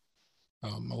tile? A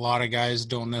lot of guys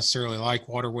don't necessarily like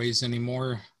waterways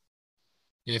anymore.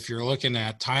 If you're looking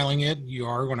at tiling it, you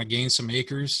are going to gain some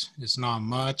acres. It's not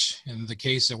much. In the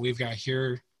case that we've got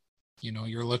here, you know,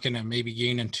 you're looking at maybe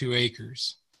gaining 2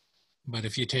 acres. But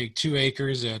if you take 2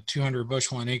 acres at 200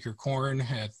 bushel an acre corn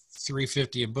at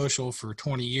 $3.50 a bushel for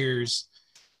 20 years,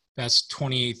 that's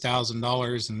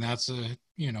 $28,000. And that's a,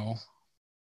 you know,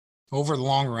 over the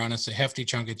long run, it's a hefty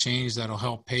chunk of change that'll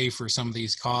help pay for some of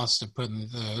these costs of putting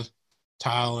the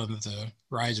tile and the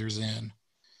risers in.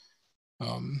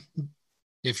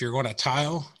 If you're going to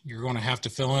tile, you're going to have to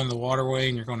fill in the waterway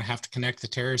and you're going to have to connect the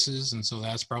terraces. And so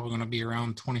that's probably going to be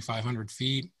around 2,500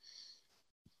 feet.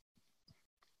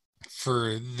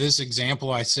 For this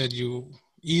example, I said you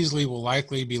easily will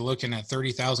likely be looking at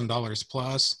 $30,000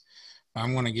 plus.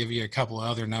 I'm going to give you a couple of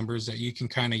other numbers that you can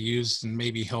kind of use and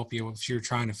maybe help you if you're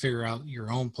trying to figure out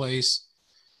your own place.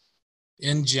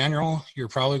 In general, you're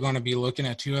probably going to be looking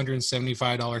at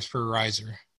 $275 per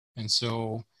riser. And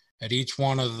so at each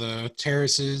one of the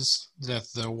terraces that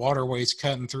the waterway's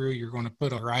cutting through, you're going to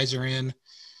put a riser in.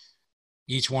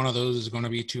 Each one of those is going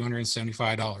to be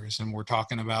 $275. And we're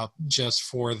talking about just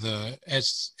for the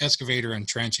excavator and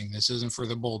trenching. This isn't for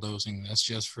the bulldozing. That's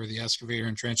just for the excavator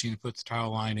and trenching to put the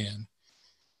tile line in.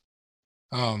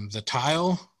 The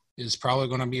tile is probably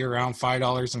going to be around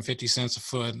 $5.50 a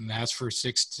foot, and that's for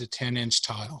 6 to 10 inch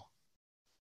tile.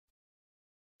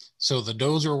 So the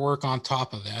dozer work on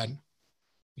top of that,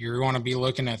 you're going to be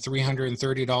looking at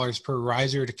 $330 per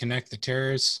riser to connect the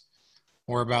terrace,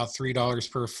 or about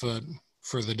 $3 per foot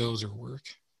for the dozer work.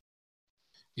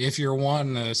 If you're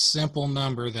wanting a simple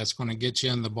number that's going to get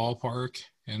you in the ballpark,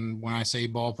 and when I say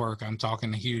ballpark, I'm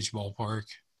talking a huge ballpark.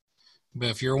 But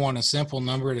if you're wanting a simple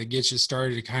number to get you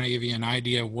started to kind of give you an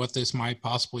idea of what this might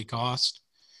possibly cost,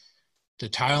 to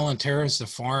tile and terrace the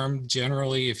farm,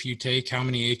 generally, if you take how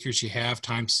many acres you have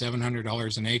times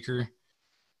 $700 an acre,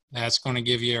 that's going to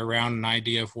give you around an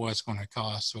idea of what it's going to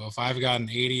cost. So if I've got an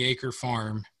 80-acre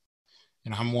farm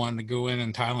and I'm wanting to go in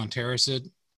and tile and terrace it,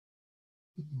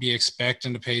 be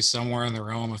expecting to pay somewhere in the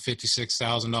realm of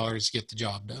 $56,000 to get the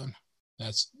job done.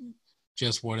 That's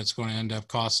just what it's going to end up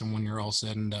costing when you're all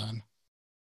said and done.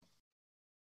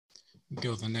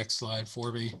 Go to the next slide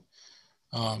for me.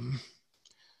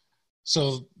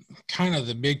 So kind of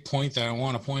the big point that I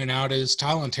want to point out is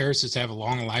tile and terraces have a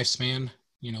long lifespan.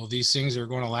 You know, these things are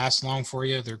going to last long for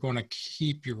you. They're going to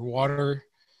keep your water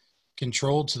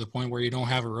controlled to the point where you don't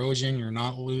have erosion. You're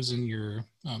not losing your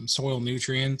soil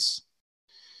nutrients.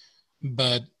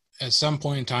 But at some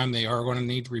point in time, they are going to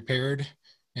need repaired.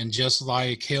 And just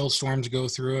like hailstorms go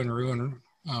through and ruin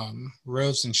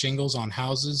roofs and shingles on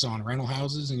houses, on rental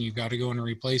houses, and you've got to go in and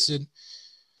replace it.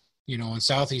 You know, in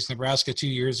southeast Nebraska 2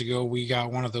 years ago, we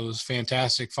got one of those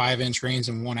fantastic 5-inch rains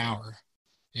in 1 hour.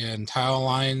 And tile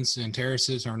lines and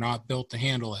terraces are not built to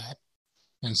handle that.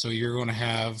 And so you're going to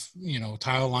have, you know,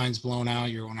 tile lines blown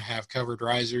out. You're going to have covered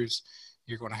risers.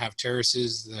 You're going to have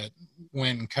terraces that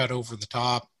went and cut over the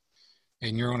top.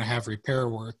 And you're going to have repair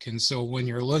work. And so when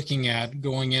you're looking at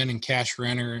going in and cash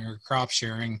rent or crop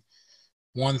sharing,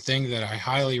 one thing that I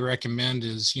highly recommend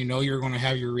is, you know, you're going to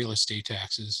have your real estate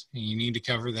taxes and you need to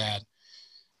cover that.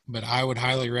 But I would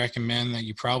highly recommend that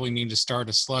you probably need to start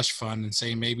a slush fund and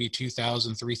say maybe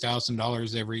 $2,000,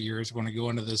 $3,000 every year is going to go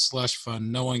into this slush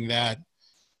fund, knowing that,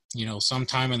 you know,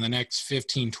 sometime in the next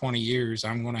 15, 20 years,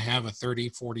 I'm going to have a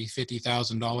 $30,000, $40,000,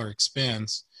 $50,000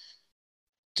 expense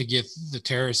to get the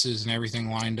terraces and everything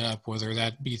lined up, whether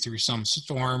that be through some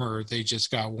storm or they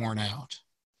just got worn out.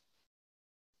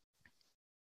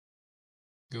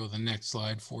 Go to the next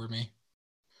slide for me.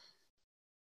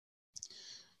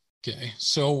 Okay,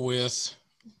 so with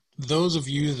those of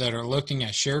you that are looking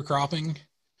at sharecropping,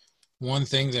 one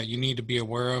thing that you need to be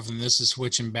aware of, and this is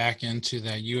switching back into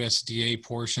that USDA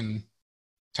portion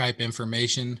type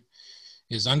information,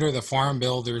 is under the Farm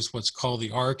Bill, there's what's called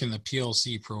the ARC and the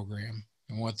PLC program.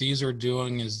 And what these are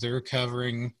doing is they're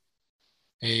covering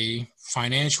a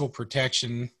financial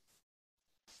protection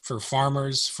for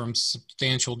farmers from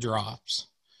substantial drops.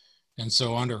 And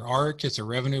so under ARC, it's a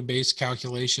revenue-based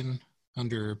calculation.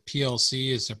 Under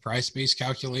PLC, it's a price-based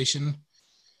calculation.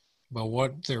 But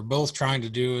what they're both trying to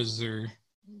do is they're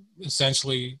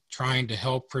essentially trying to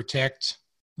help protect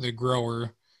the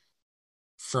grower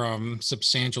from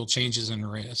substantial changes in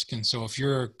risk. And so if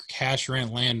you're a cash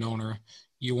rent landowner,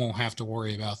 you won't have to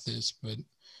worry about this. But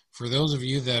for those of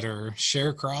you that are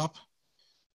share crop,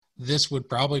 this would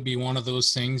probably be one of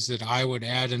those things that I would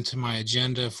add into my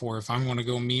agenda for if I'm going to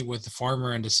go meet with the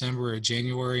farmer in December or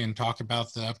January and talk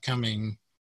about the upcoming,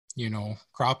 you know,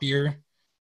 crop year.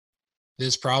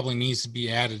 This probably needs to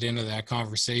be added into that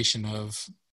conversation of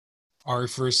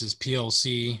ARC versus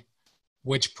PLC,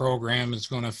 which program is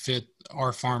going to fit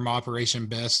our farm operation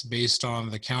best based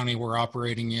on the county we're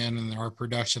operating in and our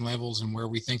production levels and where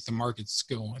we think the market's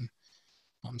going.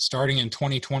 Starting in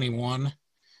 2021,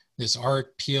 this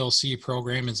ARC PLC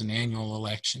program is an annual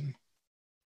election.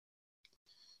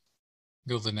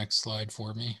 Go to the next slide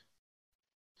for me.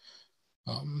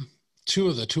 Two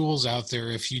of the tools out there,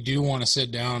 if you do want to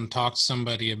sit down and talk to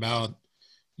somebody about,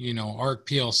 you know, ARC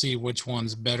PLC, which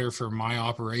one's better for my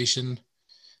operation,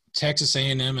 Texas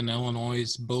A&M and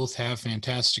Illinois both have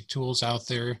fantastic tools out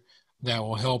there that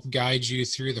will help guide you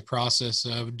through the process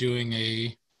of doing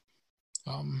a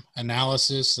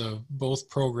analysis of both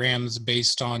programs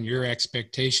based on your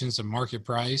expectations of market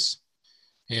price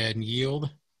and yield.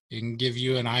 It can give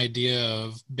you an idea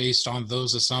of, based on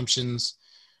those assumptions,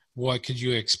 what could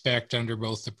you expect under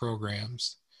both the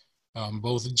programs.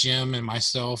 Both Jim and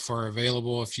myself are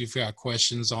available if you've got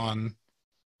questions on,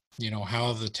 you know,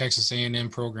 how the Texas A&M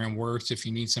program works. If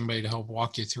you need somebody to help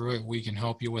walk you through it, we can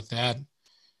help you with that.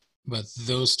 But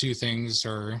those two things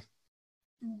are,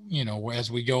 you know, as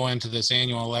we go into this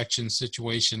annual election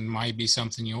situation, might be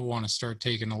something you'll want to start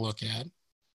taking a look at.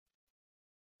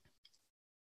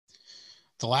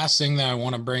 The last thing that I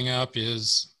want to bring up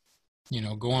is, you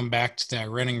know, going back to that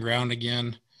renting ground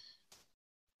again,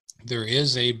 there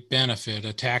is a benefit,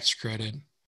 a tax credit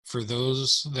for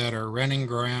those that are renting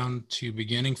ground to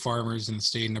beginning farmers in the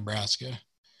state of Nebraska.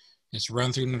 It's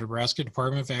run through the Nebraska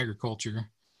Department of Agriculture.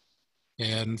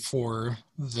 And for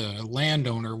the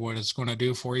landowner, what it's going to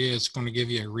do for you, it's going to give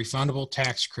you a refundable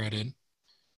tax credit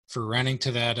for renting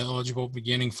to that eligible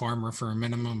beginning farmer for a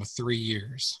minimum of 3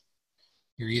 years.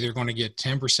 You're either going to get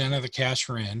 10% of the cash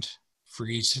rent for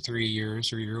each 3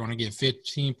 years, or you're going to get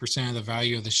 15% of the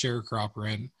value of the share crop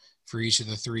rent for each of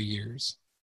the 3 years.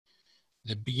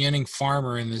 The beginning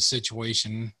farmer in this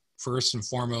situation first and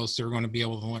foremost, they're going to be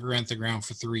able to rent the ground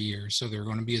for 3 years. So they're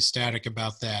going to be ecstatic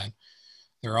about that.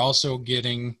 They're also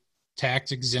getting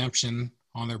tax exemption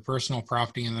on their personal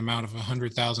property in the amount of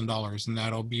 $100,000, and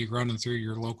that'll be running through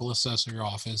your local assessor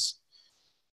office.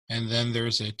 And then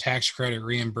there's a tax credit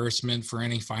reimbursement for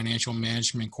any financial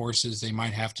management courses they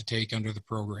might have to take under the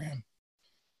program.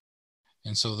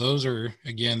 And so those are,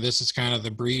 again, this is kind of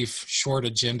the brief, short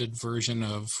agendaed version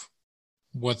of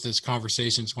what this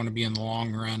conversation is going to be in the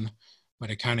long run, but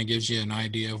it kind of gives you an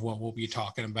idea of what we'll be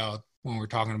talking about when we're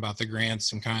talking about the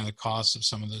grants and kind of the costs of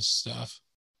some of this stuff.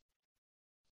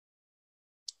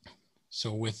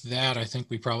 So with that, I think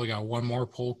we probably got one more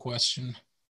poll question.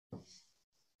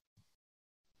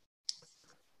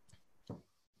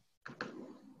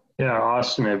 Yeah,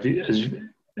 Austin, if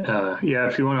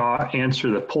you want to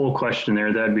answer the poll question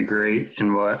there, that'd be great.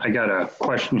 And I got a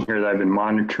question here that I've been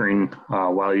monitoring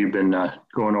while you've been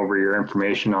going over your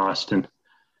information, Austin.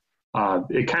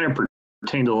 It kind of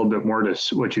pertained a little bit more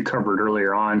to what you covered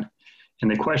earlier on. And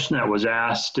the question that was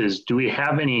asked is, do we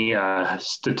have any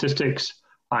statistics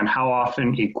on how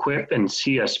often EQIP and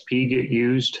CSP get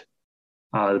used?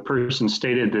 The person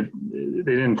stated that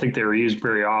they didn't think they were used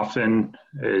very often.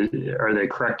 Are they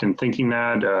correct in thinking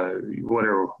that? What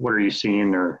are you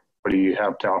seeing, or what do you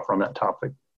have to offer on that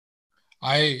topic?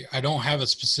 I don't have a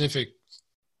specific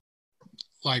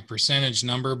percentage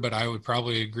number, but I would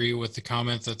probably agree with the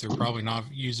comment that they're probably not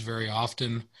used very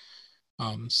often.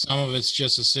 Some of it's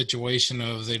just a situation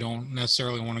of they don't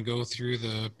necessarily want to go through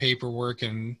the paperwork,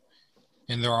 and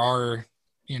there are,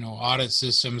 audit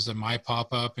systems that might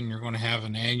pop up, and you're going to have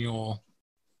an annual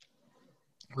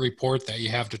report that you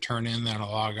have to turn in that a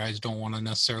lot of guys don't want to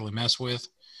necessarily mess with.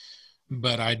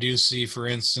 But I do see, for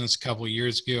instance, a couple of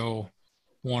years ago,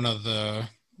 one of the,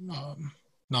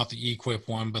 not the EQIP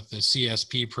one, but the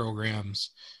CSP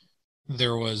programs,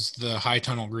 there was the high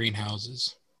tunnel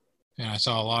greenhouses. And I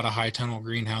saw a lot of high tunnel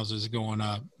greenhouses going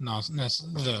up.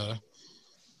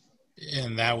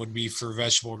 And that would be for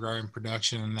vegetable garden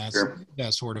production and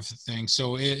that sort of thing.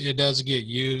 So it does get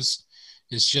used.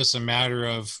 It's just a matter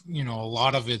of, a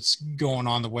lot of it's going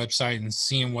on the website and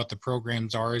seeing what the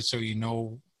programs are, so you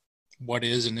know what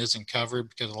is and isn't covered,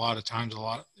 because a lot of times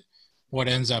what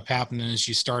ends up happening is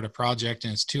you start a project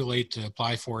and it's too late to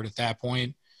apply for it at that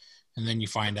point, and then you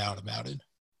find out about it.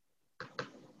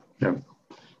 Yeah.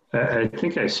 I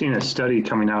think I've seen a study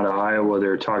coming out of Iowa.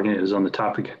 They're talking, it was on the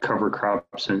topic of cover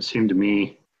crops, and it seemed to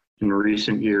me in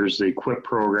recent years the EQIP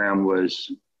program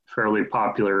was fairly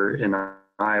popular in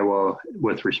Iowa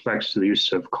with respects to the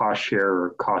use of cost share or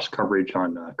cost coverage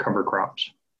on cover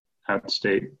crops at the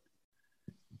state.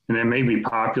 And it may be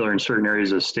popular in certain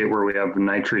areas of the state where we have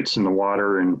nitrates in the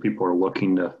water and people are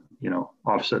looking to,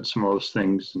 offset some of those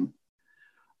things.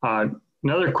 And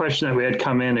another question that we had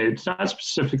come in, it's not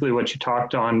specifically what you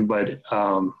talked on, but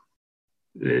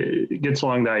it gets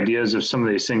along the ideas of some of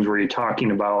these things where you're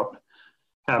talking about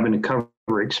having to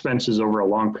cover expenses over a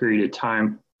long period of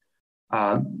time.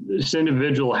 This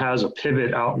individual has a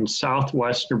pivot out in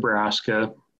southwest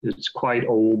Nebraska. It's quite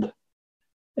old,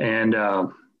 and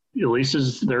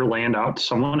leases their land out to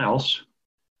someone else.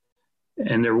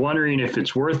 And they're wondering if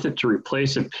it's worth it to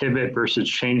replace a pivot versus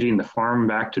changing the farm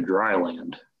back to dry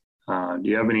land. Do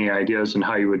you have any ideas on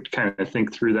how you would kind of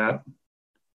think through that?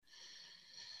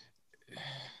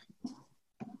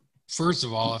 First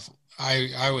of all,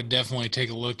 I would definitely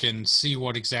take a look and see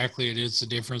what exactly it is the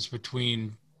difference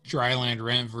between dry land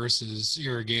rent versus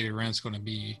irrigated rent is going to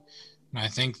be. And I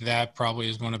think that probably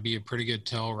is going to be a pretty good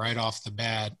tell right off the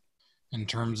bat in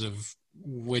terms of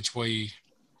which way,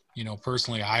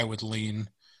 personally I would lean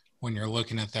when you're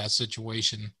looking at that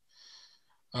situation.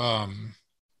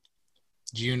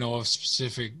 Do you know of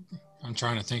specific, I'm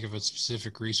trying to think of a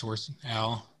specific resource,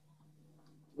 Al?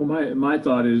 Well, my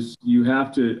thought is you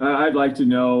have to, I'd like to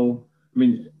know,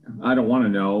 I don't want to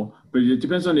know, but it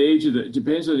depends on the age of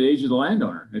the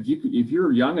landowner. If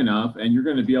you're young enough and you're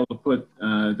going to be able to put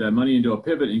that money into a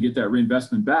pivot and get that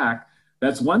reinvestment back,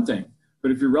 that's one thing.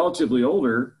 But if you're relatively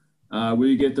older, will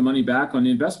you get the money back on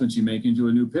the investments you make into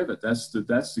a new pivot? That's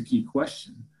the key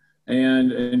question.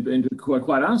 And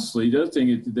quite honestly, the other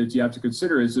thing that you have to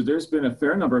consider is that there's been a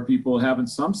fair number of people having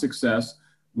some success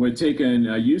with taking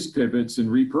used pivots and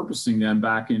repurposing them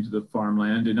back into the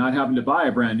farmland and not having to buy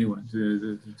a brand new one.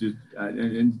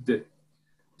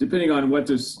 Depending on what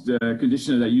the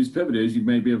condition of that used pivot is, you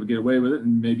may be able to get away with it,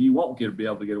 and maybe you won't be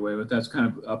able to get away with it. That's kind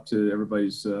of up to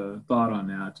everybody's thought on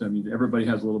that. Everybody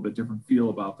has a little bit different feel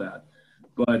about that.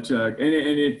 But and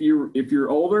if you're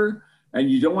older and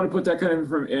you don't want to put that kind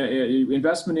of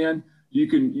investment in, you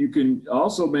can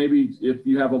also maybe, if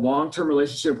you have a long-term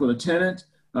relationship with a tenant,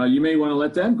 you may want to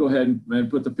let them go ahead and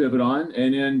put the pivot on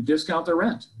and then discount their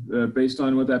rent based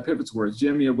on what that pivot's worth.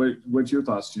 Jim, what's your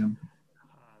thoughts, Jim?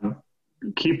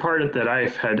 Key part that I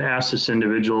had asked this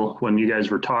individual when you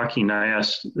guys were talking, I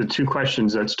asked the two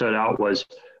questions that stood out was,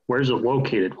 where's it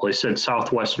located? Well, he said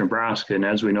Southwest Nebraska. And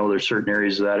as we know, there's certain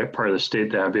areas of that part of the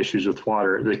state that have issues with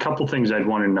water. The couple things I'd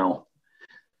want to know: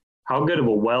 how good of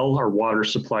a well or water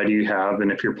supply do you have?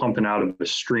 And if you're pumping out of a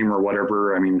stream or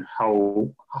whatever, I mean, how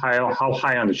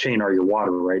high on the chain are your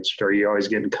water rights? Are you always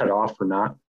getting cut off or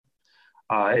not?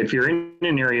 If you're in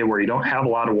an area where you don't have a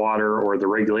lot of water or the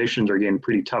regulations are getting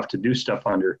pretty tough to do stuff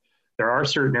under, there are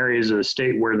certain areas of the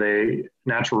state where the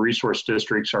natural resource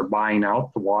districts are buying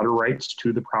out the water rights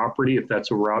to the property if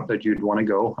that's a route that you'd want to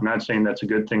go. I'm not saying that's a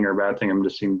good thing or a bad thing. I'm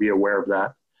just saying be aware of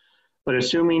that. But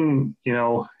assuming,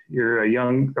 you're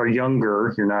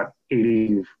younger, you're not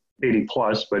 80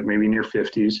 plus, but maybe in your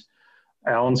 50s,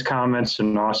 Alan's comments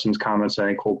and Austin's comments, I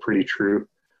think, hold pretty true.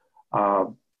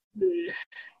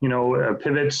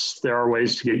 Pivots, there are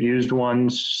ways to get used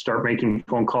ones. Start making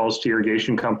phone calls to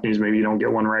irrigation companies. Maybe you don't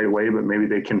get one right away, but maybe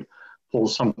they can pull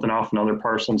something off another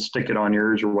parcel and stick it on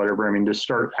yours or whatever. I mean, just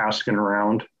start asking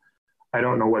around. I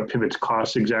don't know what pivots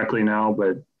cost exactly now,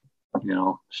 but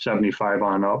 75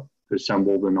 on up,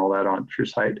 assembled and all that on your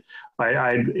site.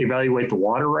 I'd evaluate the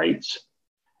water rights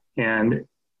and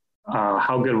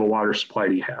how good of a water supply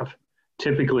do you have.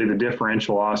 Typically, the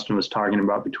differential Austin was talking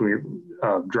about between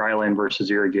dry land versus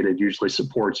irrigated usually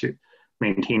supports you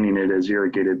maintaining it as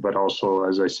irrigated, but also,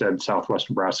 as I said,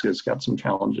 Southwest Nebraska has got some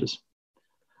challenges.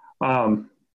 Got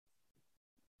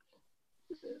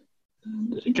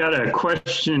a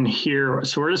question here.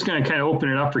 So we're just going to kind of open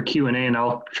it up for Q&A, and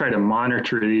I'll try to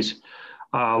monitor these.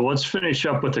 Let's finish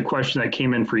up with the question that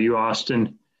came in for you,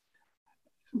 Austin.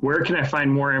 Where can I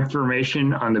find more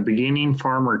information on the beginning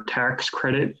farmer tax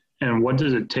credit, and what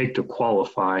does it take to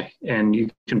qualify? And you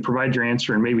can provide your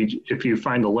answer, and maybe if you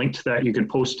find a link to that, you could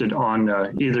post it on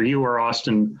either you or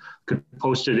Austin could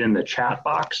post it in the chat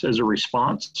box as a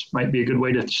response. Might be a good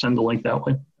way to send the link that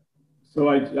way. So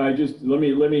I just let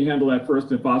me handle that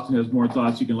first. If Austin has more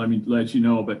thoughts, you can let you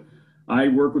know. But I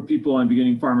work with people on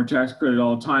beginning farmer tax credit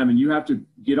all the time, and you have to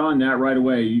get on that right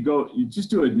away. You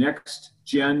just do a Next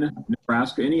Gen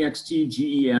Nebraska,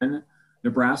 NEXTGEN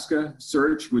Nebraska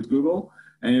search with Google,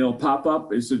 and it'll pop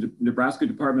up. It's the Nebraska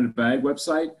Department of Ag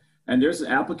website, and there's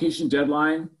an application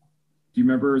deadline. Do you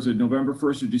remember, is it November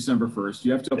 1st or December 1st?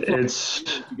 You have to apply to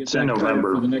get that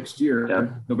November for the next year. Yeah.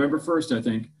 November 1st, I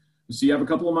think. So you have a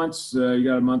couple of months, you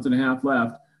got a month and a half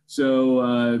left.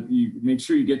 So you make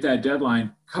sure you get that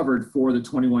deadline covered for the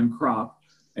 21 crop.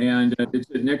 And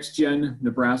it's at Next Gen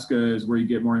Nebraska is where you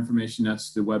get more information.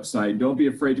 That's the website. Don't be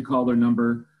afraid to call their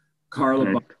number.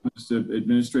 Carla is the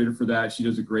administrator for that. She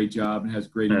does a great job and has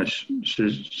great. Yeah,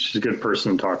 she's a good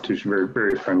person to talk to. She's very,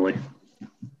 very friendly.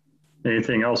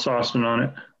 Anything else, Austin, on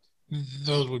it?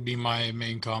 Those would be my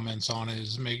main comments on it.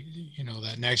 Is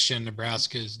that Next Gen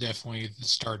Nebraska is definitely the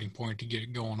starting point to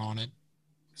get going on it.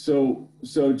 So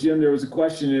Jim, there was a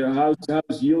question: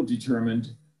 how's yield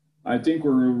determined? I think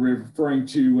we're referring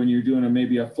to when you're doing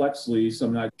maybe a flex lease.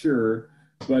 I'm not sure,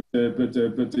 but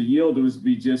the yield would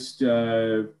be just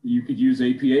you could use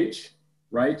APH,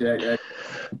 right?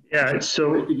 Yeah.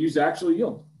 So you could use actual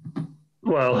yield.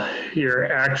 Well,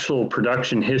 your actual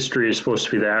production history is supposed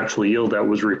to be the actual yield that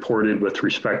was reported with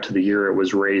respect to the year it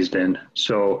was raised in.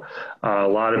 So a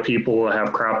lot of people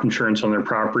have crop insurance on their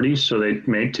property, so they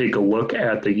may take a look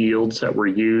at the yields that were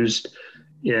used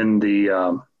in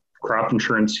the crop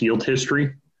insurance yield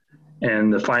history,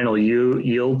 and the final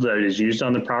yield that is used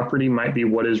on the property might be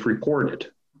what is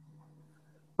reported.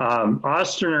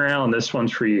 Austin or Alan, this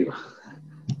one's for you.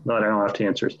 No, I don't have to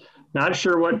answer. Not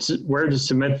sure where to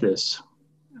submit this.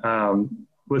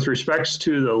 With respects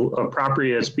to the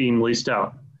property that's being leased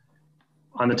out.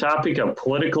 On the topic of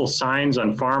political signs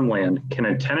on farmland, can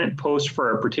a tenant post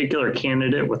for a particular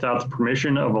candidate without the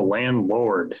permission of a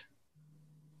landlord?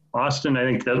 Austin, I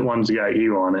think that one's got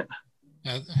you on it.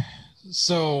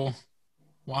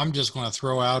 I'm just going to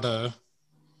throw out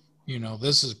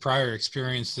this is prior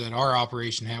experience that our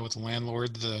operation had with the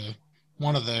landlord.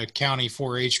 One of the county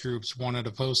 4-H groups wanted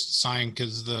to post a sign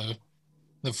because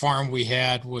the farm we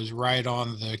had was right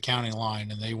on the county line,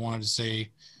 and they wanted to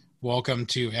say, "Welcome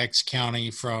to X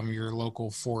County" from your local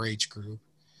 4-H group.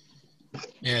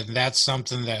 And that's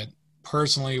something that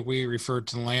personally we referred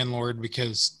to the landlord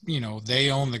because,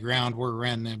 they own the ground, we're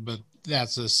renting it, but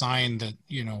that's a sign that,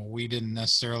 we didn't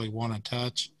necessarily want to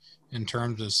touch in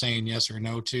terms of saying yes or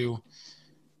no to.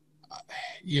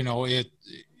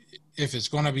 If it's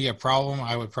going to be a problem,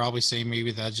 I would probably say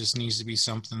maybe that just needs to be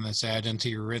something that's added into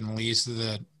your written lease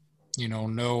that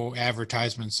no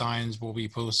advertisement signs will be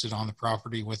posted on the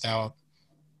property without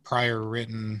prior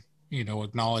written,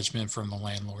 acknowledgement from the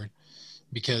landlord.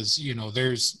 Because,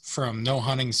 there's from no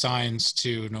hunting signs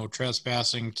to no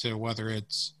trespassing to whether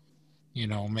it's,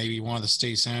 maybe one of the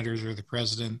state senators or the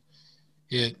president,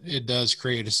 it does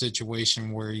create a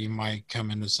situation where you might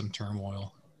come into some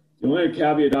turmoil. The only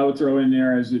caveat I would throw in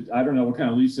there is I don't know what kind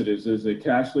of lease it is. Is it a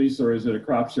cash lease or is it a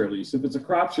crop share lease? If it's a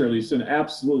crop share lease, then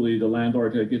absolutely the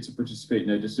landlord gets to participate in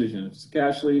that decision. If it's a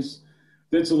cash lease,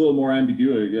 that's a little more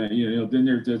ambiguity. Then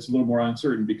it's a little more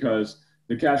uncertain because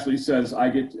the cash lease says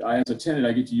as a tenant,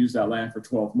 I get to use that land for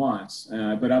 12 months.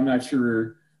 But I'm not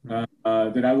sure that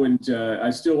I wouldn't.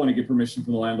 I still want to get permission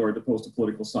from the landlord to post a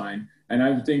political sign. And I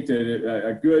would think that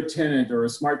a good tenant or a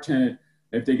smart tenant,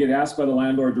 if they get asked by the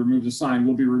landlord to remove the sign,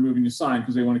 will be removing the sign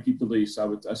because they want to keep the lease. I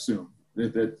would assume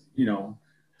that.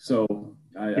 So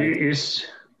I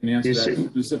can answer that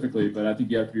specifically, but I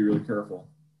think you have to be really careful.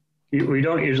 We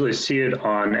don't usually see it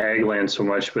on ag land so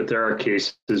much, but there are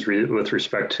cases with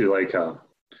respect to like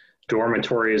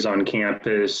dormitories on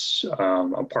campus,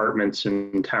 apartments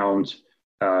in towns,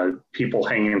 people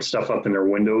hanging stuff up in their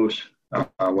windows.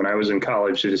 When I was in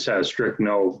college, they just had a strict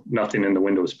nothing in the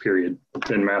windows, period. It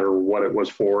didn't matter what it was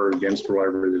for, against, or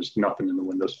whatever, there's nothing in the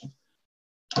windows.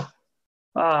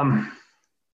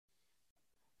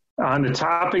 On the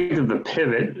topic of the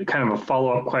pivot, kind of a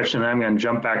follow-up question, I'm going to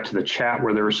jump back to the chat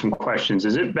where there were some questions.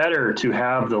 Is it better to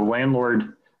have the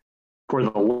landlord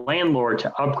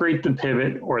to upgrade the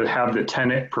pivot or have the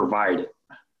tenant provide it?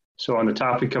 So on the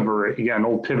topic of an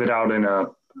old pivot out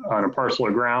on a parcel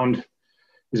of ground,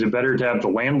 is it better to have the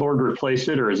landlord replace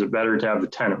it or is it better to have the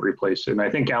tenant replace it? And I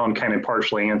think Alan kind of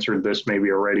partially answered this maybe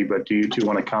already, but do you two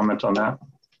want to comment on that?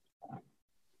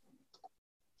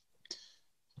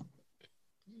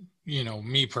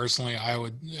 Me personally,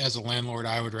 as a landlord,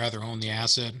 I would rather own the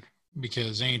asset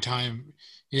because anytime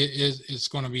it's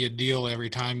going to be a deal every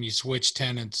time you switch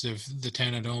tenants. If the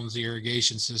tenant owns the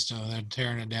irrigation system and then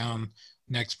tearing it down,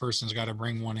 next person's got to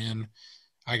bring one in.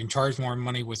 I can charge more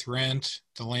money with rent.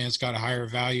 The land's got a higher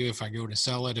value if I go to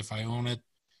sell it. If I own it,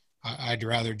 I'd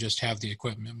rather just have the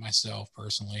equipment myself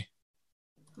personally.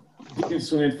 You can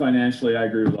swing it financially. I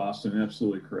agree with Austin.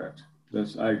 Absolutely correct.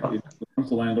 If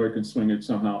the landlord can swing it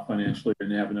somehow financially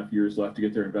and they have enough years left to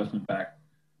get their investment back,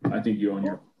 I think you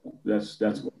own that's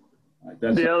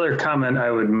the other comment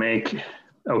I would make.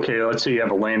 Okay, let's say you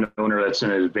have a landowner that's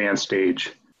in an advanced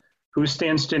stage. Who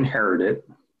stands to inherit it?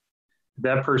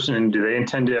 That person, do they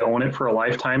intend to own it for a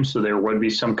lifetime? So there would be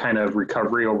some kind of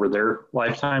recovery over their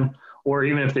lifetime, or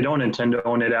even if they don't intend to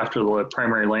own it after the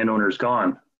primary landowner is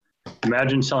gone.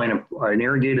 Imagine selling an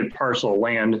irrigated parcel of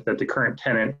land that the current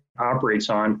tenant operates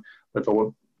on, but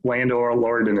the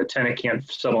landlord and the tenant can't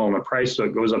settle on the price, so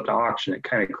it goes up to auction. It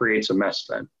kind of creates a mess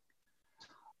then.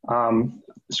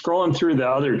 Scrolling through the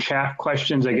other chat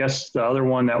questions, I guess the other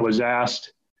one that was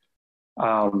asked,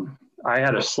 I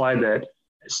had a slide that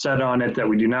said on it that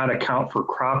we do not account for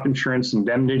crop insurance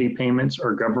indemnity payments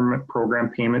or government program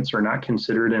payments are not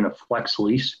considered in a flex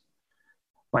lease.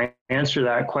 My answer to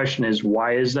that question is,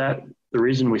 why is that? The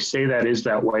reason we say that is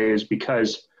that way is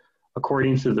because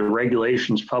according to the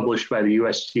regulations published by the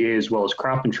USDA as well as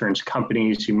crop insurance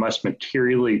companies, you must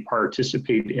materially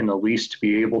participate in the lease to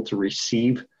be able to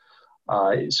receive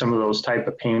some of those type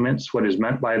of payments. What is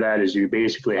meant by that is you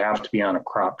basically have to be on a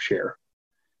crop share.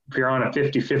 If you're on a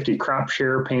 50-50 crop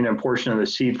share, paying a portion of the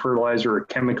seed, fertilizer, or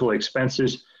chemical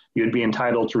expenses, you'd be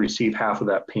entitled to receive half of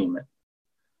that payment.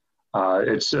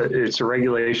 It's a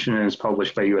regulation and it's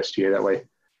published by USDA that way.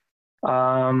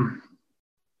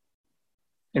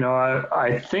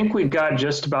 I think we've got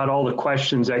just about all the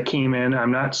questions that came in.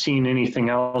 I'm not seeing anything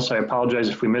else. I apologize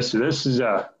if we missed it. This has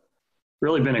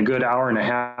really been a good hour and a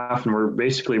half, and we're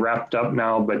basically wrapped up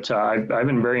now, but I've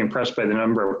been very impressed by the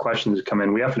number of questions that come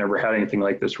in. We haven't ever had anything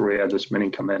like this where we had this many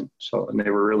come in, and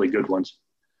they were really good ones.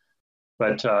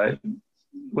 But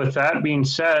with that being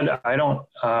said,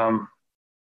 are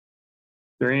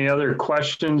there any other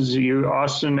questions?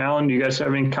 Austin, Alan, do you guys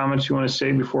have any comments you want to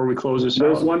say before we close this out?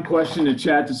 There's one question in the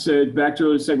chat that said, back to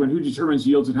earlier segment, who determines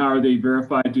yields and how are they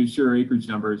verified to ensure acreage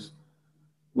numbers?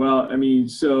 Well, I mean,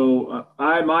 so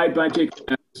my take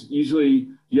is usually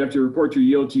you have to report your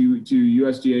yield to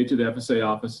USDA, to the FSA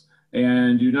office,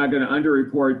 and you're not going to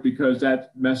under-report because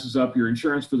that messes up your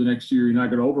insurance for the next year. You're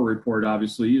not going to over-report,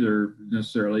 obviously, either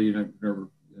necessarily.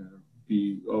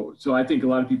 So I think a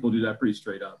lot of people do that pretty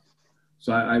straight up.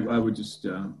 So I would just.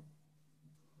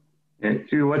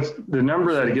 What's the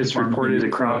number that gets reported to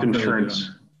crop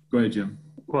insurance? Go ahead, Jim.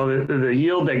 Well, the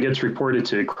yield that gets reported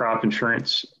to crop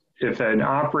insurance, if an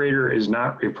operator is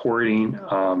not reporting,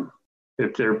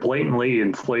 if they're blatantly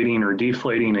inflating or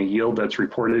deflating a yield that's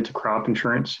reported to crop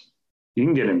insurance, you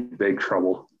can get in big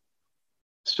trouble.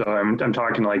 So I'm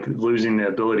talking like losing the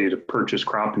ability to purchase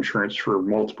crop insurance for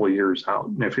multiple years out.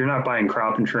 And if you're not buying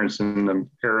crop insurance in the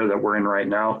era that we're in right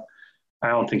now, I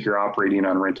don't think you're operating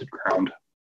on rented ground.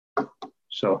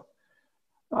 So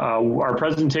our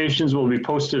presentations will be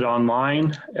posted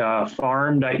online,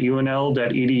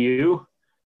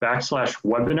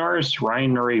 farm.unl.edu/webinars.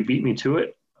 Ryan already beat me to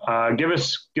it. Give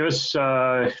us 3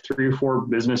 or 4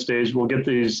 business days. We'll get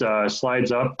these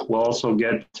slides up. We'll also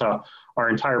get our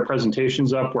entire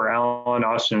presentations up where Alan,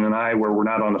 Austin, and I, where we're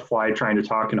not on the fly trying to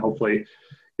talk, and hopefully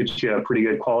get you a pretty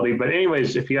good quality. But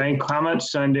anyways, if you have any comments,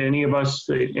 send any of us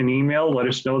an email. Let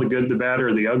us know the good, the bad,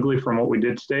 or the ugly from what we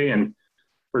did today. And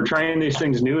we're trying these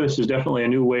things new. This is definitely a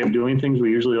new way of doing things. We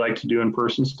usually like to do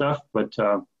in-person stuff, but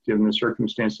given the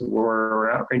circumstances where we're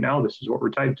at right now, this is what we're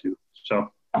tied to. So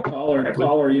call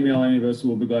or email any of us.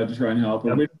 We'll be glad to try and help.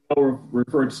 But we will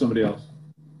refer it to somebody else.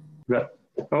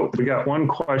 We got one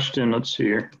question. Let's see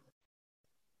here.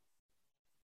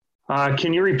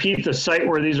 Can you repeat the site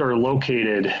where these are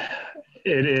located?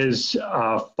 It is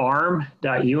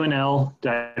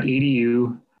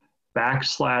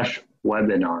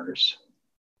farm.unl.edu/webinars.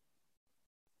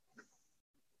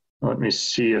 Let me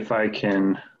see if I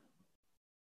can.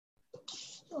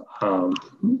 Oops,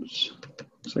 looks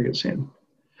like it's in.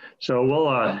 So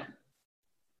we'll.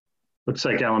 Looks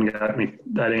like Alan got me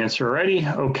that answer already.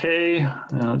 Okay,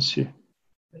 let's see.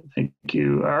 Thank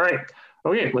you. All right.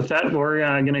 Okay, with that, we're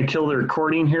going to kill the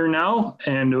recording here now,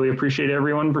 and we appreciate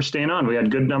everyone for staying on. We had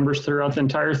good numbers throughout the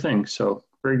entire thing, so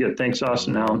very good. Thanks,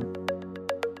 Austin and Alan.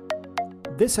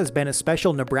 This has been a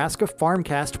special Nebraska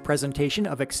Farmcast presentation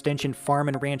of Extension Farm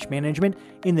and Ranch Management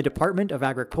in the Department of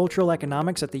Agricultural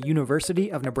Economics at the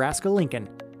University of Nebraska-Lincoln.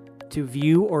 To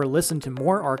view or listen to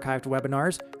more archived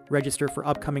webinars, register for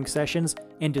upcoming sessions,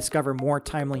 and discover more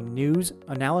timely news,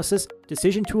 analysis,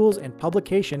 decision tools, and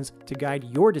publications to guide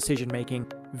your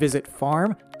decision-making, visit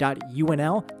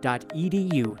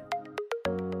farm.unl.edu.